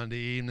home Sunday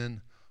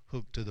evening,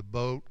 hook to the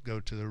boat,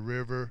 go to the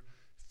river,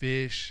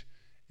 fish.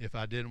 If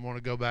I didn't want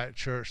to go back to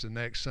church the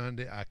next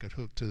Sunday, I could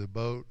hook to the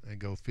boat and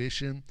go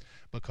fishing,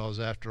 because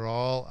after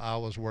all, I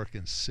was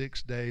working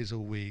 6 days a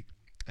week,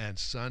 and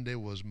Sunday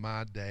was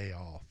my day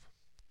off.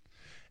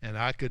 And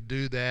I could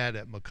do that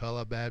at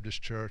McCullough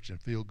Baptist Church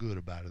and feel good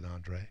about it,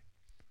 Andre.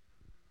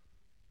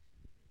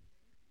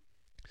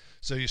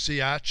 So you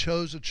see, I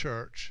chose a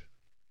church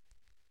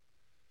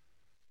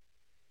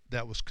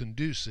that was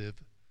conducive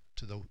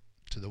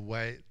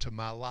to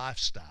my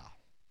lifestyle.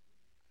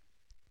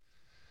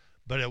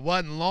 But it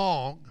wasn't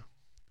long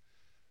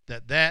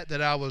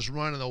that I was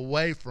running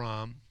away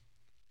from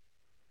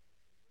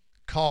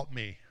caught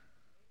me.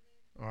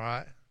 All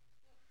right?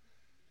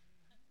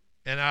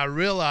 And I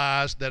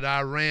realized that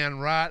I ran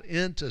right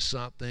into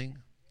something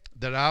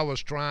that I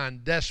was trying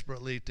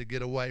desperately to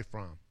get away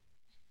from.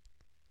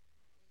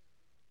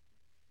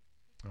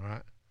 All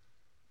right?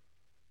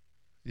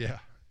 Yeah,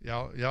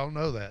 y'all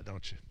know that,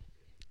 don't you?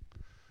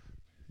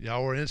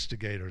 Y'all were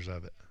instigators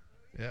of it.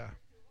 Yeah.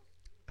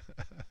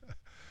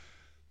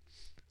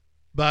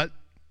 But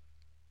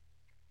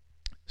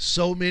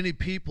so many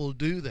people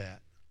do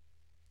that.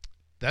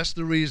 That's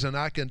the reason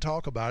I can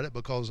talk about it,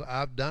 because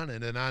I've done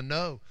it, and I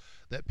know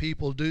that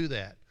people do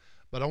that.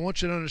 But I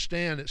want you to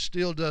understand, it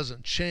still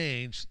doesn't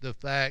change the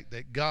fact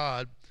that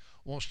God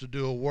wants to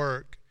do a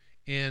work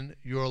in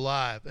your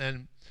life.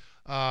 And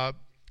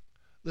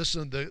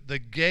listen, the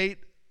gate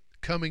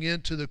coming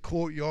into the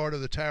courtyard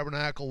of the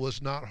tabernacle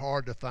was not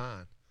hard to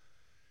find.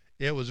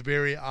 It was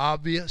very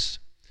obvious.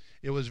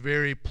 It was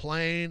very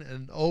plain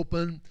and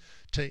open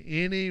to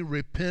any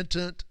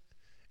repentant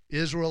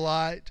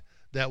Israelite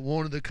that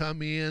wanted to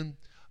come in,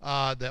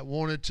 that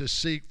wanted to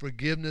seek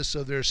forgiveness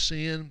of their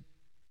sin.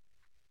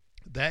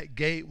 That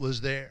gate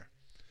was there.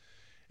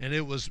 And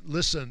it was,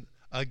 listen,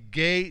 a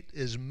gate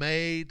is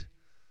made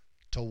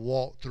to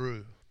walk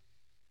through.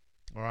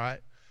 All right?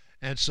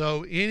 And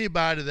so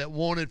anybody that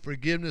wanted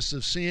forgiveness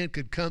of sin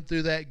could come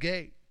through that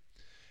gate.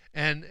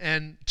 And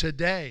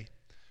today,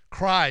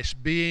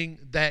 Christ being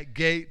that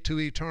gate to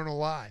eternal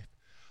life,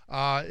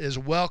 is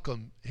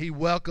welcome. He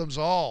welcomes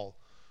all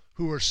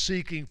who are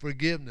seeking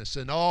forgiveness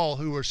and all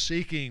who are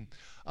seeking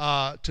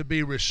to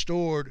be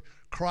restored.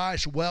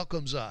 Christ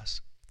welcomes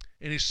us.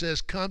 And he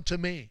says, come to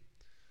me.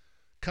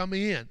 Come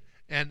in,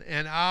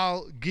 and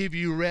I'll give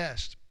you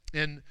rest.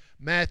 In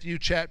Matthew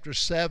chapter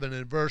 7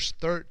 and verse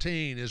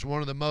 13 is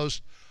one of the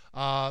most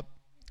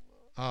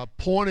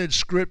pointed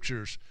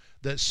scriptures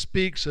that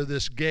speaks of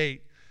this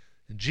gate.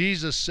 And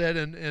Jesus said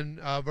in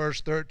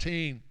verse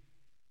 13,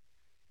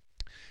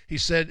 he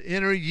said,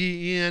 enter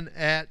ye in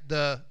at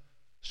the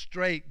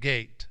strait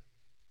gate.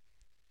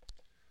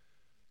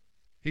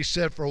 He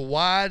said, for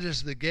wide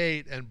is the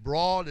gate and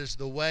broad is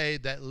the way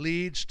that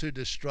leads to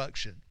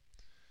destruction,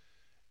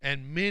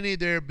 and many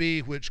there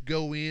be which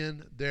go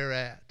in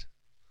thereat.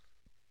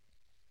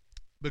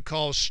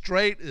 Because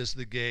strait is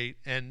the gate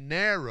and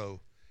narrow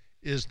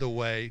is the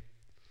way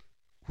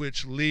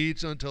which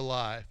leads unto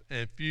life,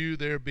 and few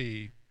there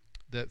be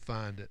that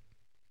find it.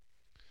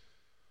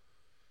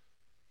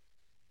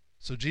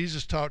 So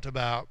Jesus talked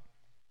about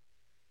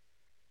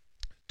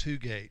two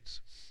gates.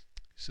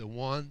 He said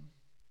one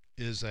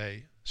is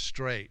a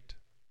straight,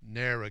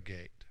 narrow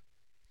gate,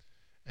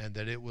 and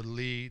that it would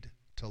lead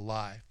to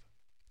life.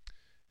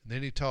 And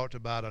then he talked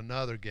about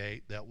another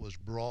gate that was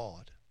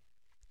broad.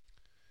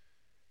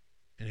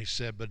 And he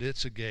said, but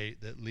it's a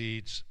gate that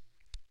leads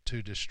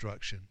to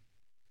destruction.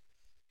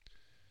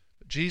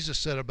 But Jesus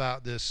said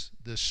about this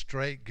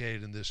straight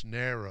gate and this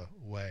narrow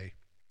way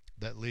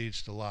that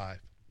leads to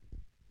life.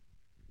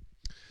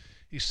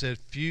 He said,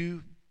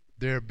 few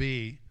there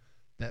be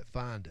that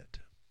find it.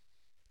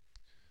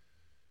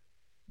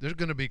 There's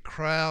going to be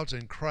crowds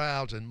and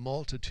crowds and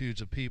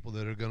multitudes of people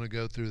that are going to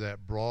go through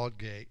that broad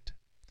gate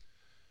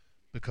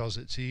because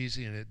it's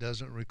easy and it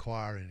doesn't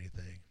require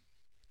anything.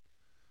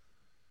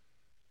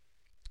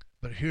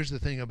 But here's the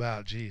thing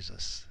about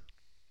Jesus.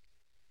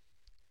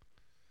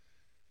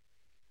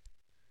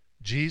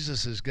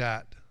 Jesus has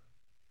got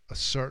a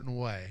certain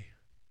way.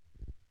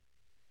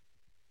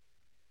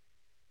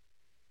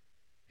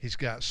 He's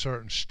got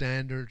certain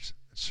standards,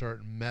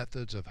 certain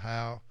methods of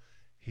how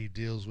he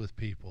deals with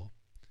people.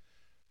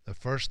 The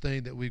first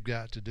thing that we've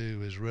got to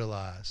do is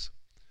realize,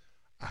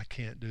 I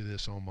can't do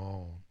this on my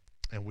own.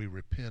 And we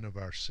repent of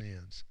our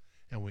sins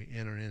and we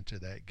enter into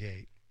that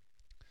gate.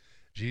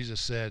 Jesus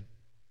said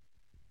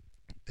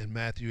in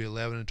Matthew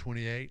 11 and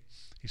 28,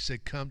 he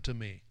said, come to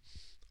me,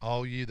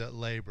 all you that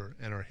labor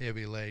and are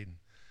heavy laden,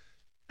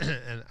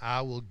 and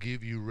I will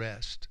give you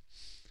rest.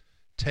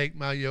 Take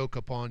my yoke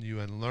upon you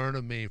and learn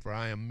of me, for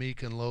I am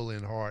meek and lowly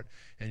in heart,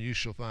 and you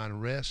shall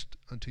find rest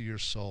unto your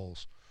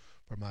souls.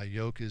 For my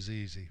yoke is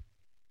easy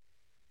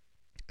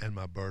and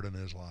my burden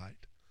is light.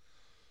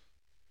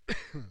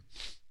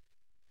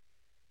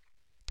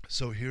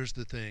 So here's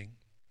the thing.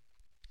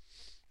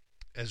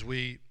 As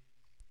we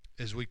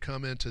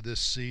come into this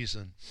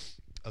season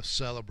of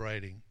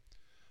celebrating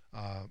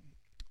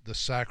the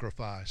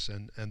sacrifice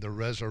and the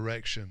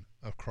resurrection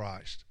of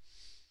Christ,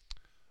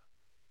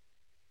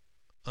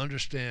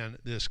 understand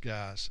this,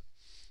 guys,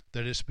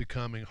 that it's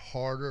becoming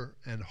harder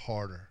and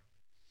harder.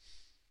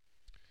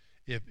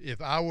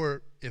 If I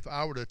were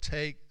to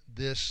take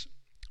this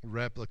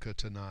replica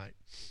tonight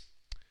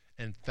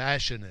and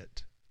fashion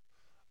it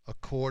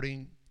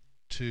according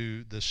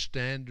to the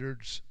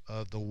standards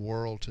of the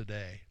world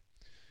today,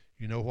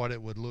 you know what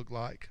it would look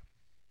like?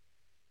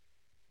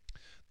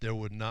 There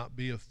would not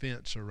be a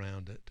fence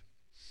around it,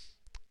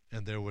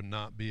 and there would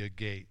not be a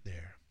gate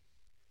there.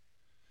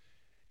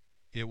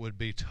 It would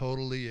be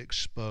totally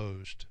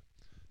exposed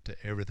to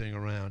everything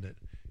around it.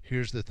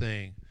 Here's the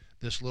thing.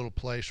 This little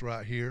place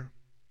right here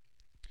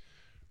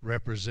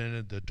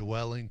represented the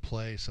dwelling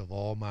place of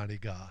Almighty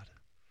God.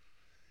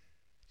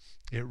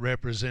 It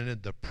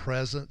represented the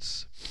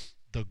presence,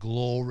 the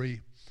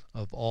glory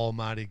of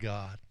Almighty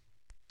God.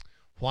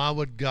 Why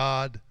would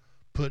God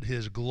put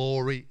his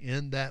glory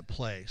in that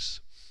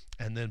place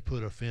and then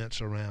put a fence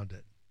around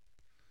it?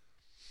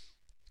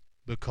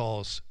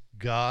 Because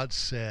God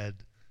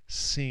said,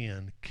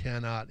 sin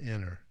cannot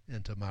enter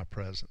into my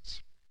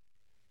presence.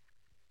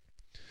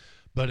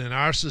 But in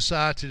our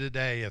society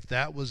today, if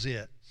that was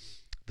it,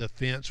 the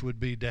fence would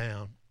be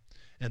down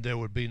and there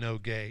would be no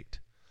gate.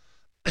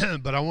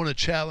 But I want to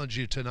challenge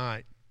you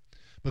tonight,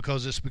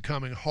 because it's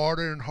becoming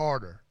harder and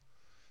harder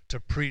to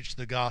preach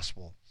the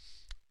gospel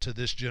to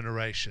this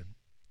generation.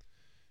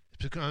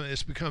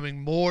 It's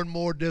becoming more and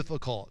more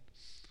difficult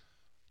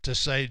to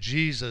say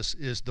Jesus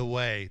is the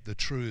way, the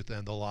truth,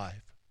 and the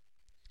life.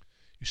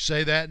 You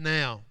say that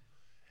now,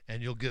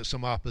 and you'll get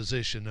some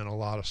opposition in a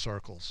lot of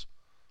circles.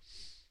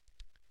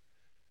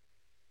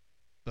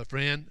 But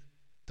friend,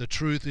 the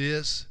truth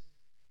is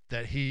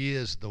that he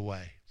is the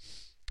way.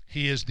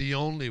 He is the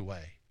only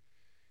way.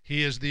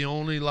 He is the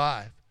only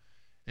life.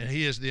 And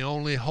he is the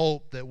only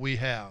hope that we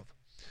have.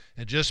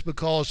 And just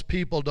because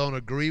people don't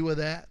agree with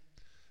that,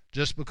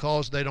 just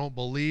because they don't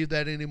believe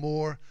that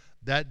anymore,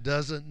 that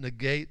doesn't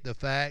negate the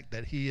fact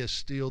that he is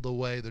still the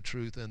way, the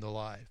truth, and the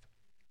life.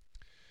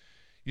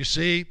 You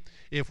see,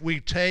 if we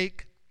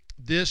take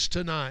this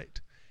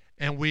tonight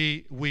and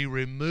we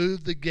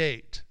remove the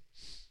gate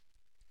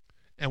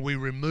and we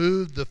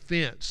remove the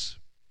fence,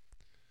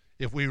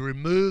 if we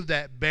remove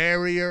that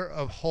barrier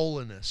of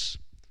holiness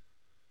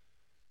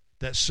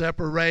that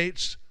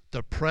separates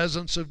the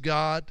presence of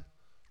God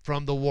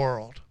from the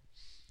world,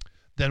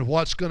 then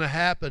what's going to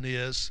happen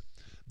is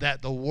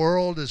that the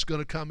world is going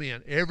to come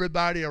in.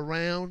 Everybody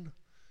around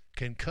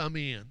can come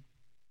in.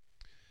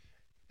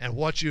 And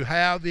what you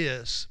have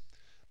is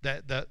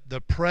that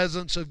the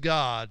presence of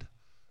God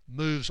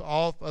moves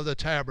off of the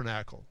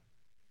tabernacle.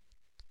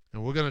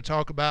 And we're going to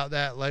talk about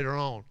that later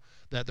on,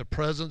 that the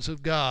presence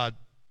of God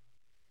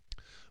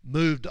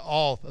moved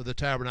off of the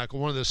tabernacle.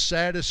 One of the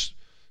saddest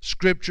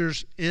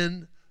scriptures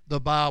in the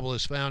Bible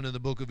is found in the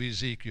book of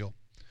Ezekiel,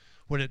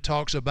 when it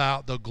talks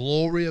about the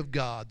glory of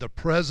God, the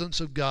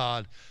presence of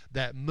God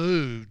that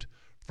moved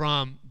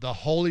from the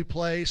holy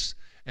place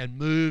and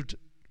moved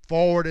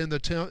forward in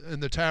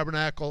the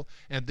tabernacle,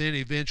 and then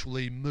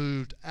eventually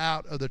moved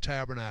out of the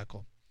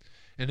tabernacle.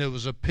 And it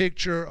was a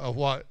picture of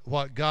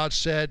what God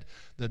said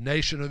the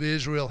nation of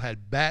Israel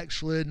had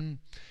backslidden,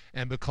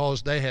 and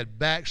because they had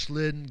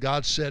backslidden,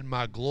 God said,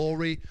 my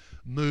glory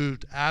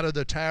moved out of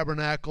the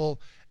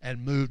tabernacle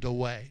and moved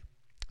away.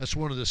 That's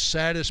one of the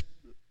saddest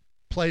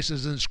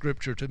places in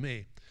Scripture to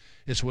me.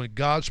 It's when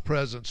God's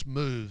presence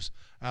moves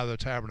out of the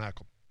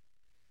tabernacle.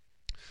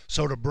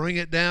 So to bring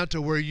it down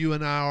to where you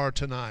and I are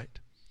tonight,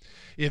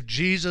 if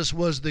Jesus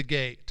was the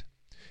gate,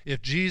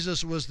 if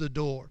Jesus was the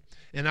door,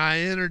 and I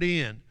entered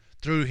in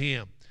through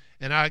him,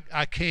 and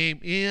I came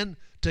in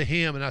to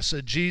him and I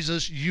said,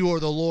 Jesus, you are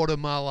the Lord of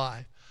my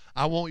life.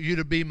 I want you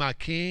to be my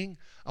king.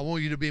 I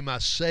want you to be my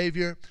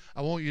Savior.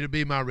 I want you to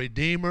be my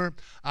Redeemer.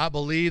 I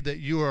believe that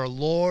you are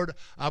Lord.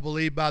 I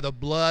believe by the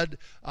blood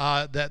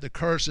that the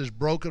curse is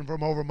broken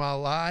from over my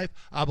life.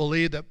 I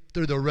believe that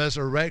through the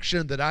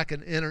resurrection that I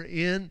can enter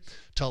in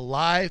to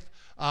life,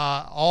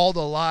 all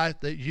the life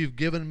that you've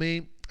given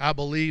me. I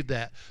believe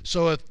that.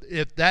 So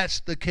if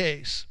that's the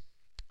case,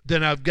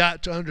 then I've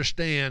got to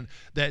understand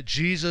that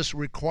Jesus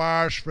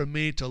requires for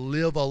me to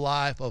live a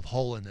life of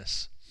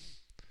holiness.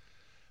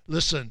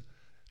 Listen,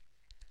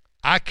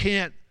 I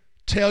can't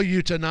tell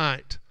you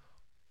tonight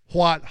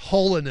what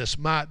holiness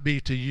might be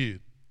to you,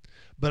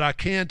 but I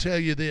can tell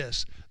you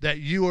this, that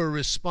you are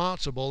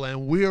responsible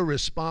and we're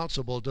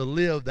responsible to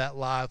live that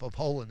life of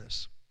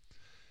holiness.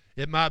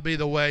 It might be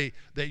the way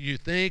that you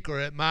think, or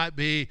it might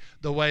be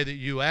the way that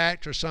you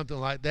act or something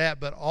like that,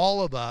 but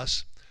all of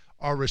us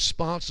are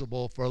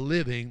responsible for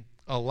living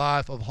a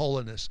life of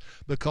holiness,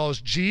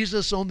 because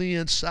Jesus on the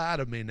inside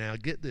of me now,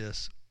 get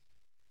this,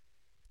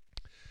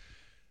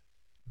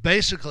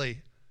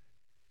 basically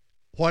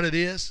what it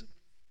is,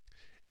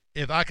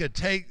 if I could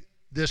take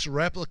this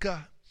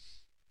replica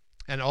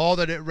and all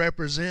that it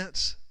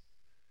represents,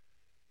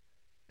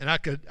 and I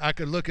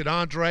could look at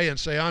Andre and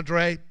say,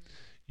 Andre,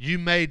 you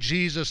made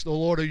Jesus the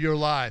Lord of your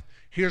life.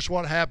 Here's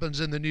what happens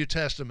in the New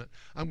Testament.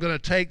 I'm going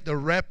to take the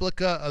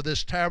replica of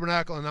this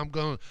tabernacle and I'm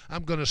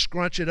going to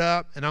scrunch it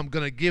up and I'm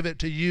going to give it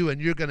to you, and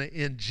you're going to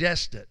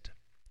ingest it.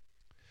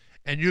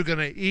 And you're going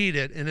to eat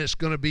it, and it's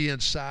going to be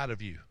inside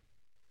of you.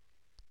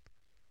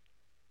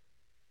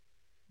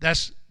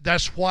 That's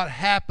what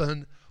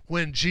happened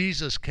when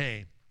Jesus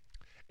came.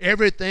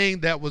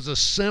 Everything that was a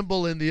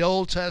symbol in the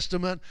Old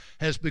Testament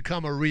has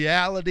become a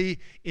reality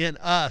in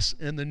us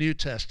in the New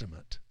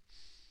Testament.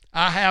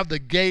 I have the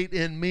gate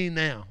in me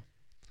now.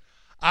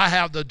 I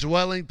have the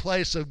dwelling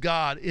place of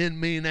God in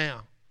me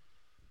now.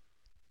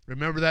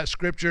 Remember that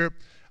scripture?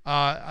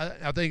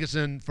 I think it's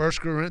in 1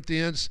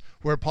 Corinthians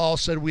where Paul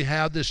said we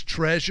have this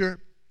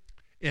treasure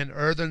in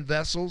earthen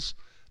vessels,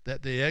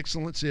 that the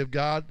excellency of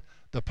God,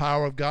 the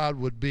power of God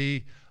would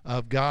be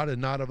of God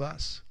and not of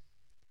us.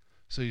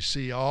 So you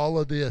see, all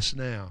of this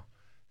now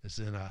is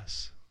in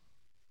us.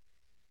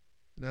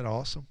 Isn't that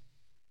awesome?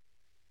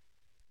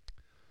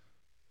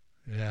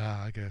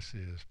 Yeah, I guess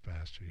it is,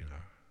 Pastor,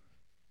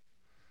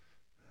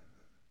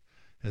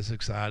 It's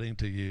exciting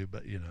to you,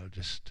 but,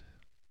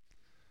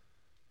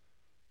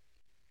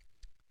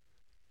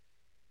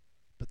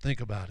 But think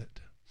about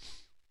it.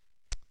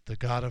 The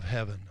God of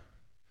heaven,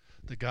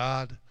 the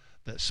God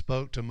that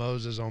spoke to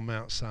Moses on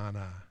Mount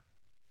Sinai,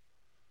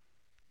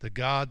 the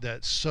God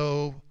that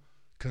so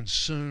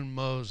consumed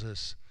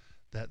Moses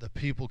that the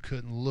people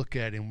couldn't look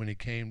at him when he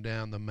came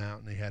down the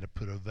mountain. He had to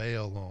put a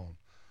veil on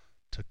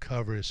to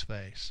cover his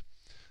face.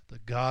 The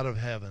God of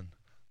heaven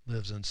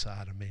lives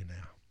inside of me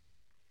now.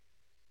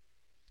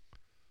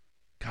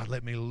 God,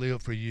 let me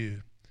live for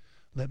you.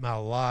 Let my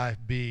life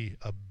be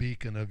a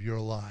beacon of your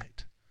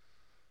light.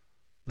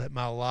 Let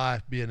my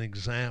life be an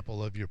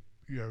example of your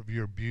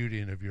beauty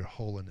and of your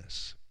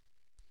holiness.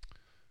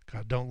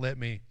 God, don't let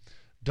me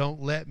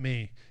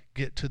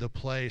get to the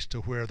place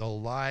to where the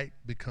light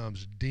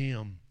becomes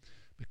dim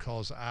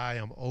because I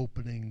am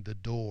opening the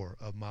door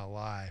of my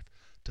life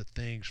to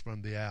things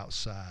from the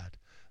outside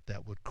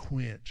that would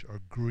quench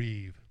or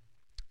grieve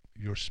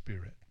your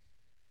spirit.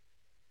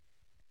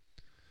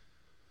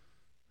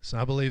 So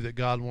I believe that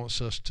God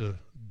wants us to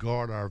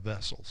guard our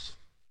vessels.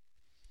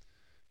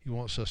 He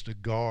wants us to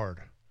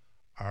guard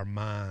our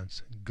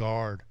minds,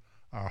 guard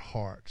our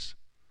hearts.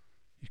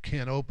 You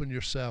can't open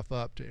yourself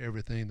up to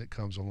everything that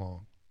comes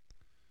along.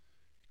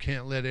 You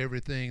can't let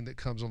everything that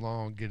comes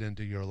along get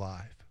into your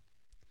life.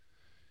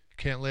 You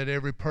can't let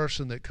every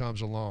person that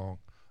comes along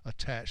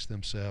attach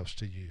themselves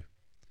to you.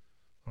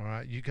 All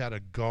right? You got to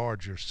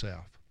guard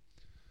yourself.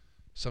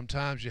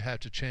 Sometimes you have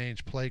to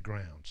change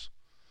playgrounds.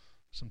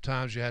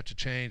 Sometimes you have to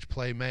change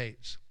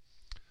playmates.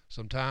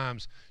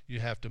 Sometimes you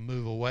have to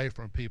move away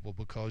from people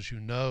because you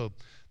know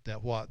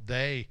that what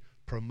they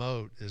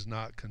promote is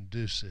not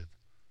conducive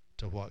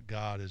to what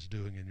God is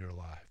doing in your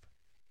life.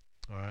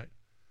 All right?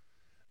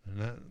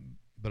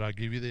 But I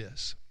give you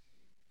this.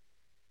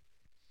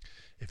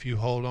 If you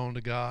hold on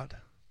to God,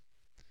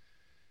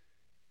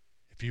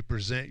 if you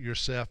present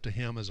yourself to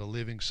Him as a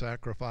living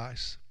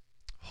sacrifice,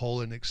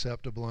 holy and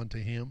acceptable unto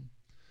Him,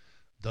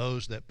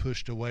 those that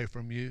pushed away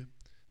from you,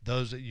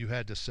 those that you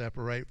had to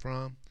separate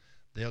from,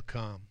 they'll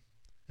come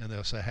and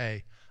they'll say,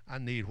 hey, I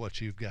need what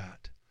you've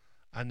got.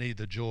 I need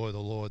the joy of the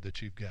Lord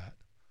that you've got.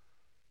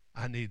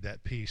 I need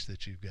that peace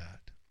that you've got.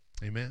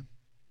 Amen?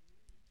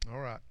 All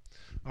right.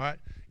 All right.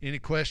 Any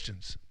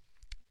questions,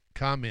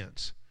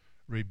 comments,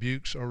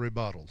 rebukes, or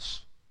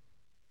rebuttals?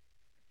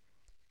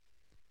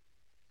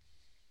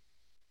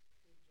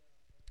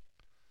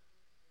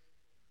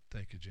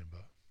 Thank you, Jimbo.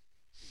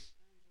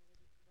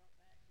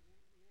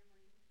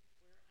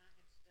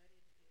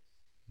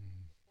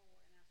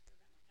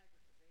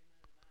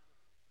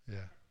 Yeah.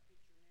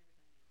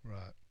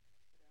 Right.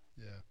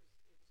 Yeah.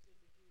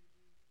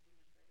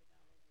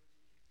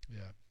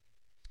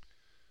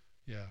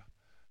 Yeah.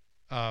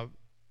 Yeah.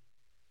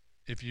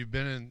 If you've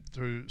been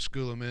through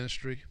school of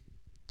ministry,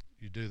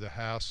 you do the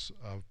house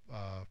of,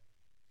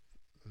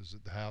 is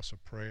it the house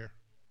of prayer?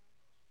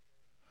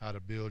 How to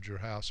build your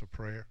house of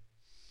prayer.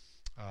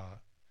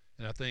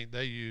 And I think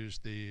they use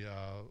the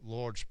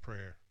Lord's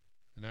Prayer.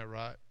 Isn't that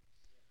right?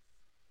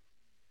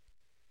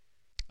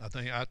 I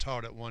think I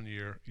taught it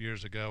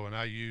years ago, and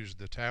I used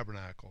the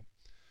tabernacle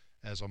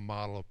as a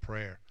model of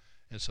prayer.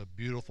 It's a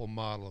beautiful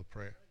model of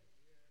prayer.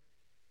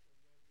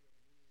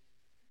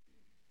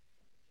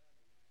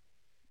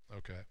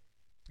 Okay.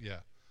 Yeah.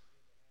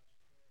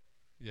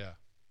 Yeah.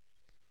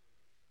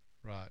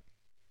 Right.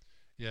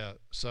 Yeah.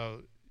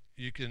 So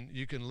you can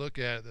look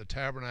at it. The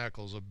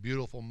tabernacle is a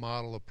beautiful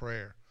model of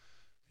prayer.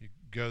 You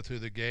go through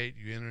the gate,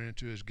 you enter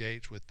into His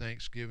gates with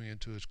thanksgiving,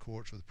 into His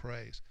courts with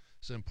praise.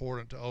 It's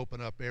important to open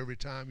up every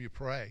time you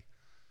pray.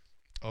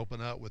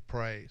 Open up with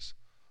praise.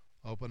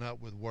 Open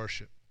up with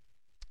worship.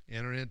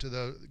 Enter into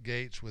the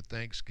gates with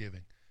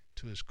thanksgiving,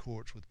 to His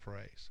courts with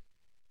praise.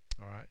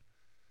 All right.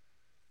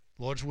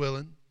 Lord's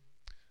willing,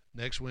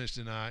 next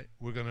Wednesday night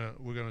we're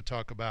gonna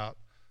talk about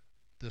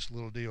this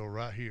little deal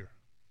right here,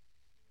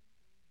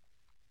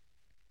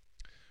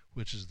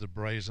 which is the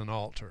brazen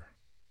altar.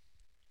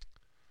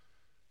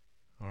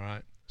 All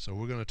right. So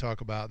we're going to talk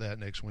about that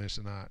next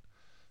Wednesday night.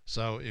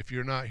 So if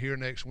you're not here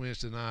next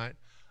Wednesday night,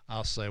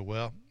 I'll say,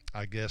 well,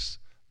 I guess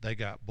they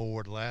got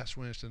bored last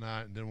Wednesday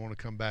night and didn't want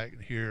to come back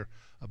and hear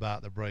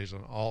about the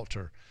brazen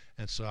altar.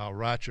 And so I'll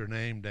write your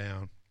name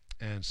down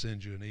and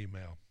send you an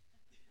email.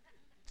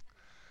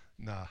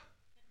 Nah.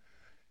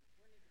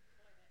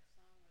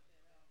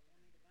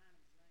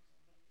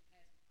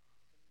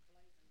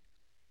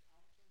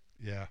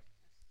 Yeah.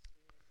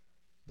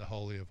 The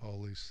Holy of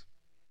Holies.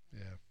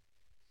 Yeah.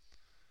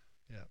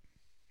 Yeah.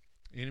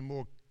 Any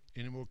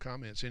more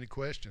comments? Any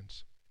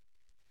questions?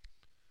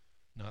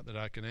 Not that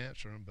I can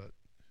answer them, but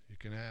you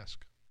can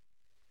ask.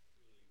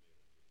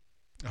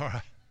 All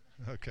right.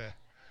 Okay.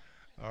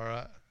 All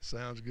right.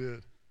 Sounds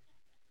good.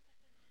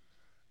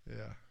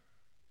 Yeah.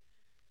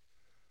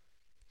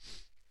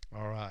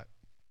 All right.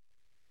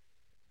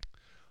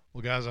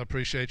 Well, guys, I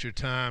appreciate your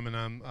time, and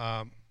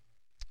I'm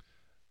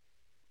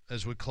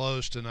as we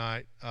close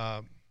tonight,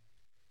 want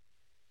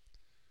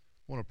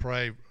to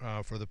pray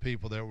for the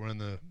people that were in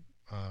the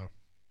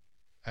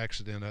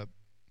accident up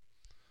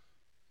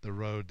the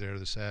road there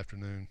this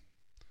afternoon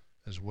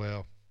as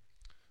well.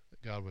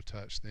 That God would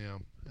touch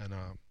them, and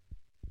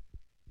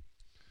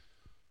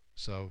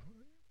so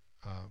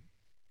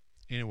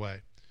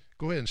anyway,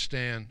 go ahead and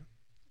stand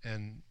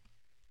and.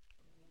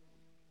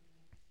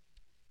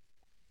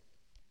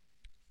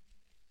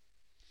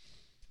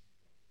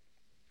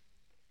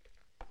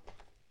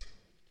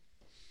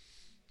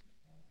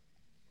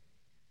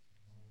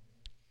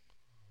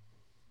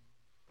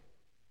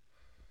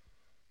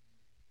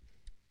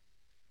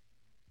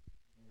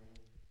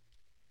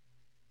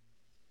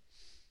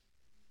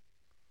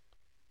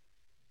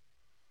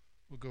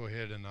 We'll go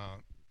ahead and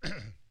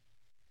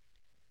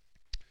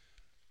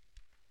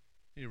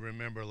you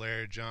remember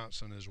Larry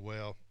Johnson as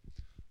well,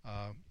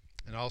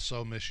 and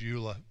also Miss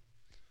Eula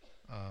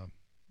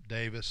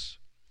Davis.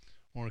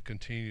 I want to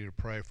continue to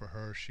pray for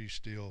her. She's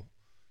still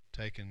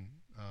taking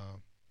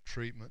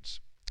treatments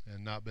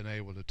and not been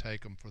able to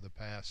take them for the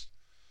past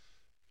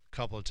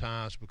couple of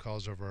times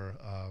because of her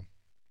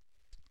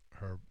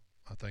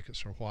I think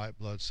it's her white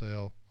blood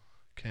cell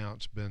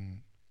count's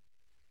been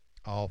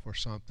off or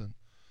something.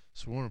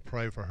 So we want to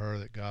pray for her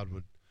that God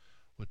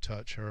would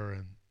touch her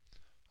and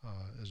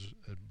as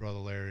Brother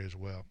Larry as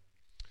well.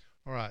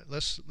 All right,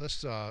 let's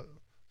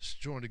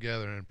join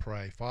together and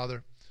pray.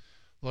 Father,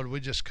 Lord, we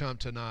just come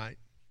tonight.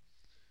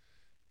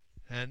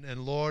 And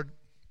Lord,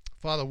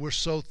 Father, we're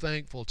so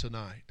thankful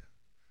tonight.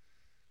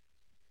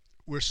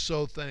 We're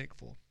so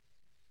thankful,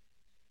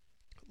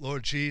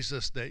 Lord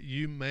Jesus, that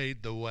you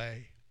made the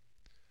way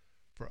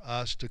for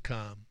us to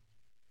come.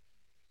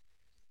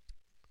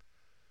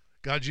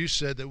 God, you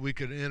said that we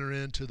could enter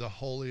into the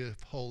Holy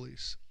of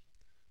Holies,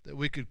 that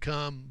we could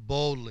come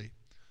boldly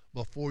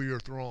before your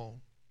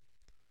throne,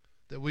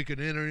 that we could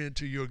enter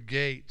into your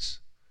gates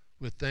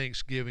with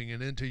thanksgiving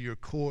and into your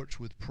courts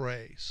with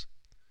praise.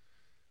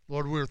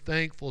 Lord, we're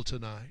thankful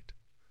tonight.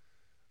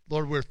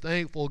 Lord, we're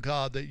thankful,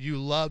 God, that you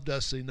loved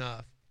us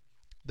enough,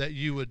 that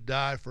you would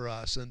die for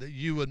us and that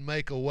you would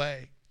make a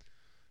way.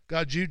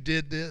 God, you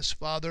did this,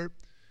 Father,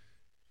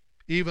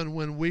 even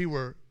when we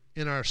were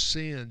in our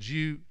sins.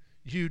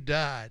 You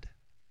died.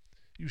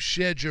 You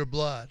shed your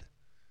blood.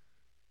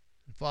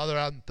 And Father,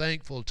 I'm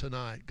thankful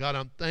tonight. God,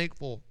 I'm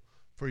thankful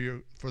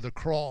for the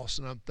cross,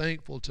 and I'm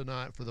thankful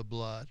tonight for the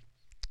blood.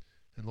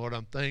 And Lord,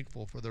 I'm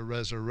thankful for the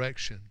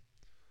resurrection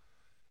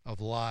of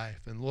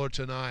life. And Lord,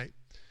 tonight,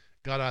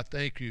 God, I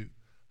thank you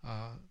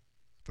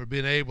for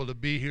being able to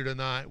be here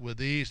tonight with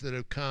these that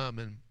have come.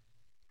 And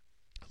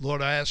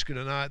Lord, I ask you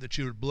tonight that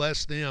you would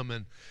bless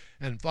them.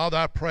 And Father,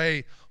 I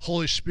pray,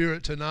 Holy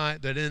Spirit,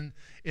 tonight that in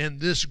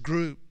this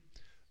group,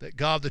 that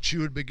God, that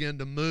you would begin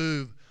to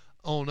move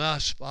on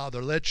us,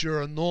 Father. Let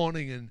your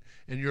anointing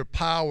and your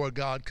power,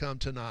 God, come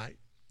tonight.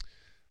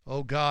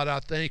 Oh, God, I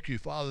thank you,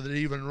 Father, that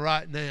even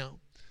right now,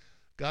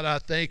 God, I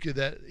thank you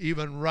that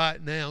even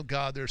right now,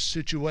 God, there's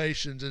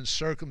situations and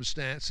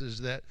circumstances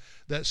that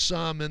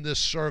some in this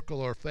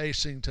circle are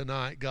facing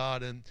tonight,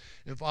 God. And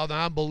Father,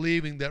 I'm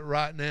believing that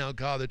right now,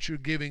 God, that you're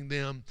giving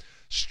them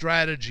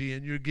strategy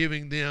and you're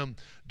giving them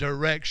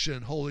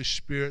direction, Holy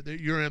Spirit, that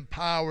you're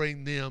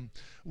empowering them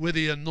with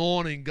the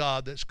anointing,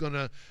 God, that's going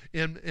to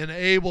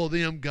enable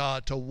them,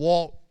 God, to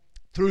walk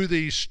through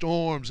these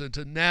storms and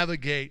to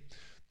navigate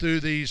through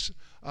these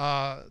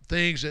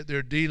things that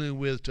they're dealing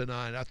with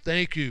tonight. I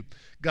thank you,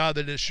 God,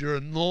 that it's your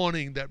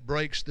anointing that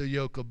breaks the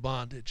yoke of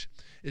bondage.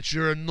 It's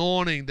your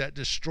anointing that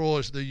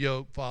destroys the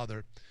yoke,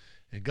 Father.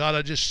 And God,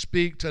 I just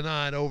speak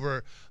tonight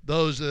over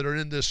those that are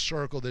in this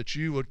circle, that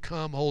you would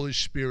come, Holy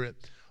Spirit,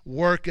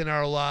 work in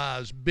our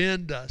lives,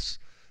 bend us,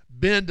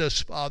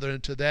 Father,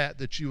 into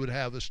that you would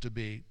have us to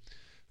be.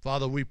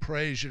 Father, we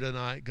praise you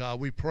tonight, God.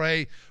 We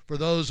pray for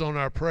those on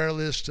our prayer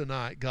list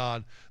tonight,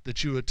 God,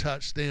 that you would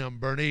touch them.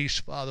 Bernice,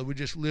 Father, we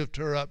just lift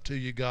her up to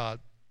you,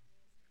 God.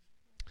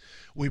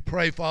 We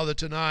pray, Father,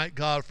 tonight,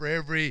 God, for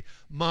every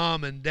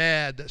mom and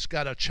dad that's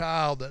got a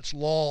child that's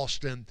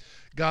lost, and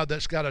God,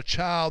 that's got a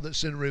child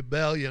that's in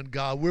rebellion,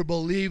 God. We're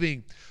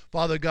believing,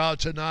 Father God,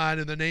 tonight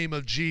in the name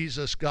of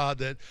Jesus, God,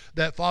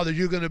 that Father,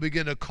 you're going to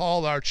begin to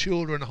call our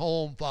children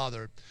home,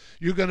 Father.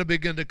 You're going to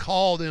begin to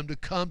call them to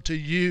come to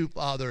you,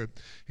 Father.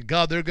 And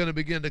God, they're going to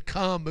begin to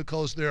come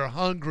because they're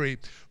hungry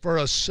for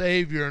a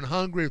Savior and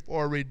hungry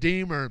for a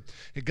Redeemer.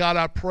 And God,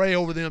 I pray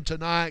over them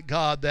tonight,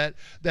 God, that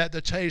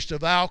the taste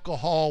of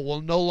alcohol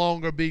will no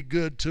longer be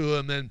good to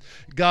them. And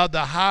God,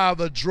 the high of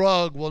a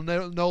drug will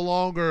no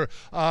longer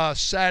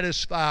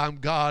satisfy them,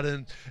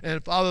 God.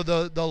 And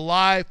Father, the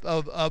life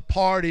of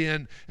party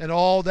and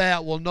all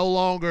that will no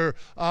longer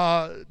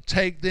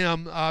take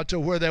them to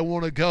where they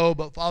want to go.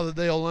 But Father,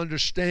 they'll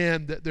understand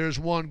that there's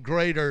one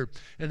greater,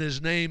 and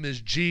his name is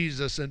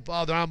Jesus. And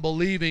Father, I'm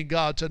believing,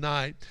 God,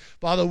 tonight.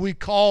 Father, we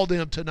call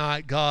them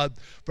tonight, God,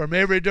 from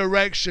every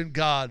direction,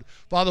 God.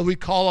 Father, we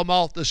call them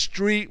off the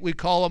street. We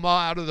call them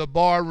out of the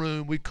bar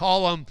room. We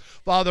call them,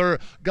 Father,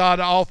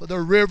 God, off of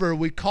the river.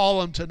 We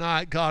call them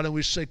tonight, God, and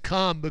we say,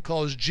 come,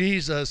 because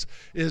Jesus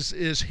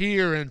is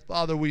here. And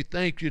Father, we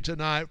thank you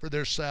tonight for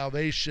their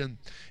salvation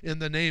in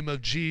the name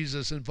of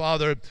Jesus. And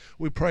Father,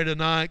 we pray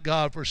tonight,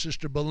 God, for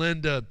Sister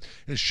Belinda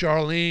and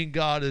Charlene,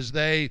 God, as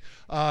they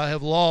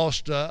have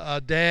lost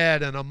a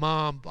dad and a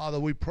mom. Father,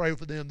 we pray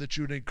for them that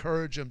you would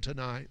encourage them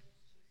tonight.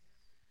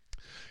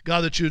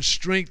 God, that you would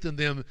strengthen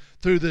them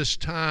through this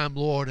time,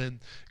 Lord. And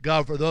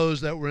God, for those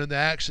that were in the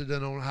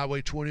accident on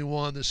Highway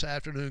 21 this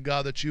afternoon,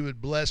 God, that you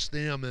would bless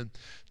them and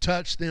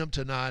touch them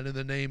tonight in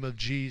the name of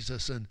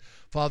Jesus. And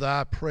Father,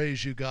 I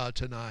praise you, God,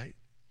 tonight.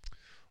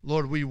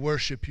 Lord, we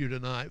worship you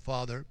tonight,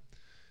 Father.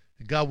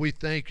 And God, we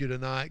thank you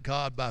tonight,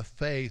 God, by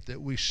faith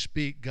that we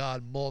speak,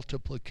 God,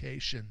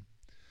 multiplication.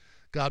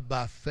 God,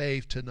 by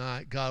faith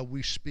tonight, God,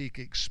 we speak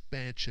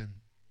expansion.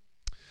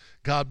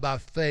 God, by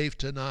faith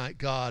tonight,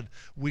 God,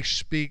 we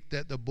speak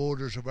that the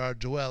borders of our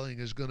dwelling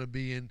is going to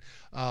be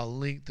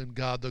lengthened,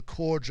 God. The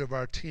cords of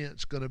our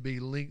tent's going to be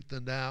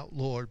lengthened out,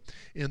 Lord,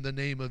 in the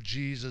name of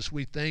Jesus.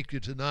 We thank you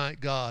tonight,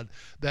 God,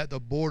 that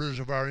the borders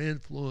of our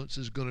influence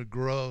is going to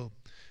grow.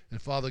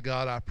 And Father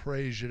God, I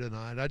praise you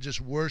tonight. I just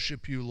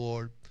worship you,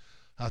 Lord.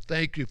 I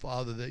thank you,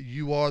 Father, that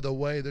you are the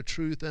way, the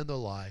truth, and the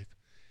life.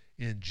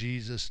 In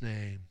Jesus'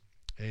 name,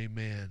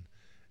 amen.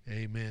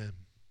 Amen.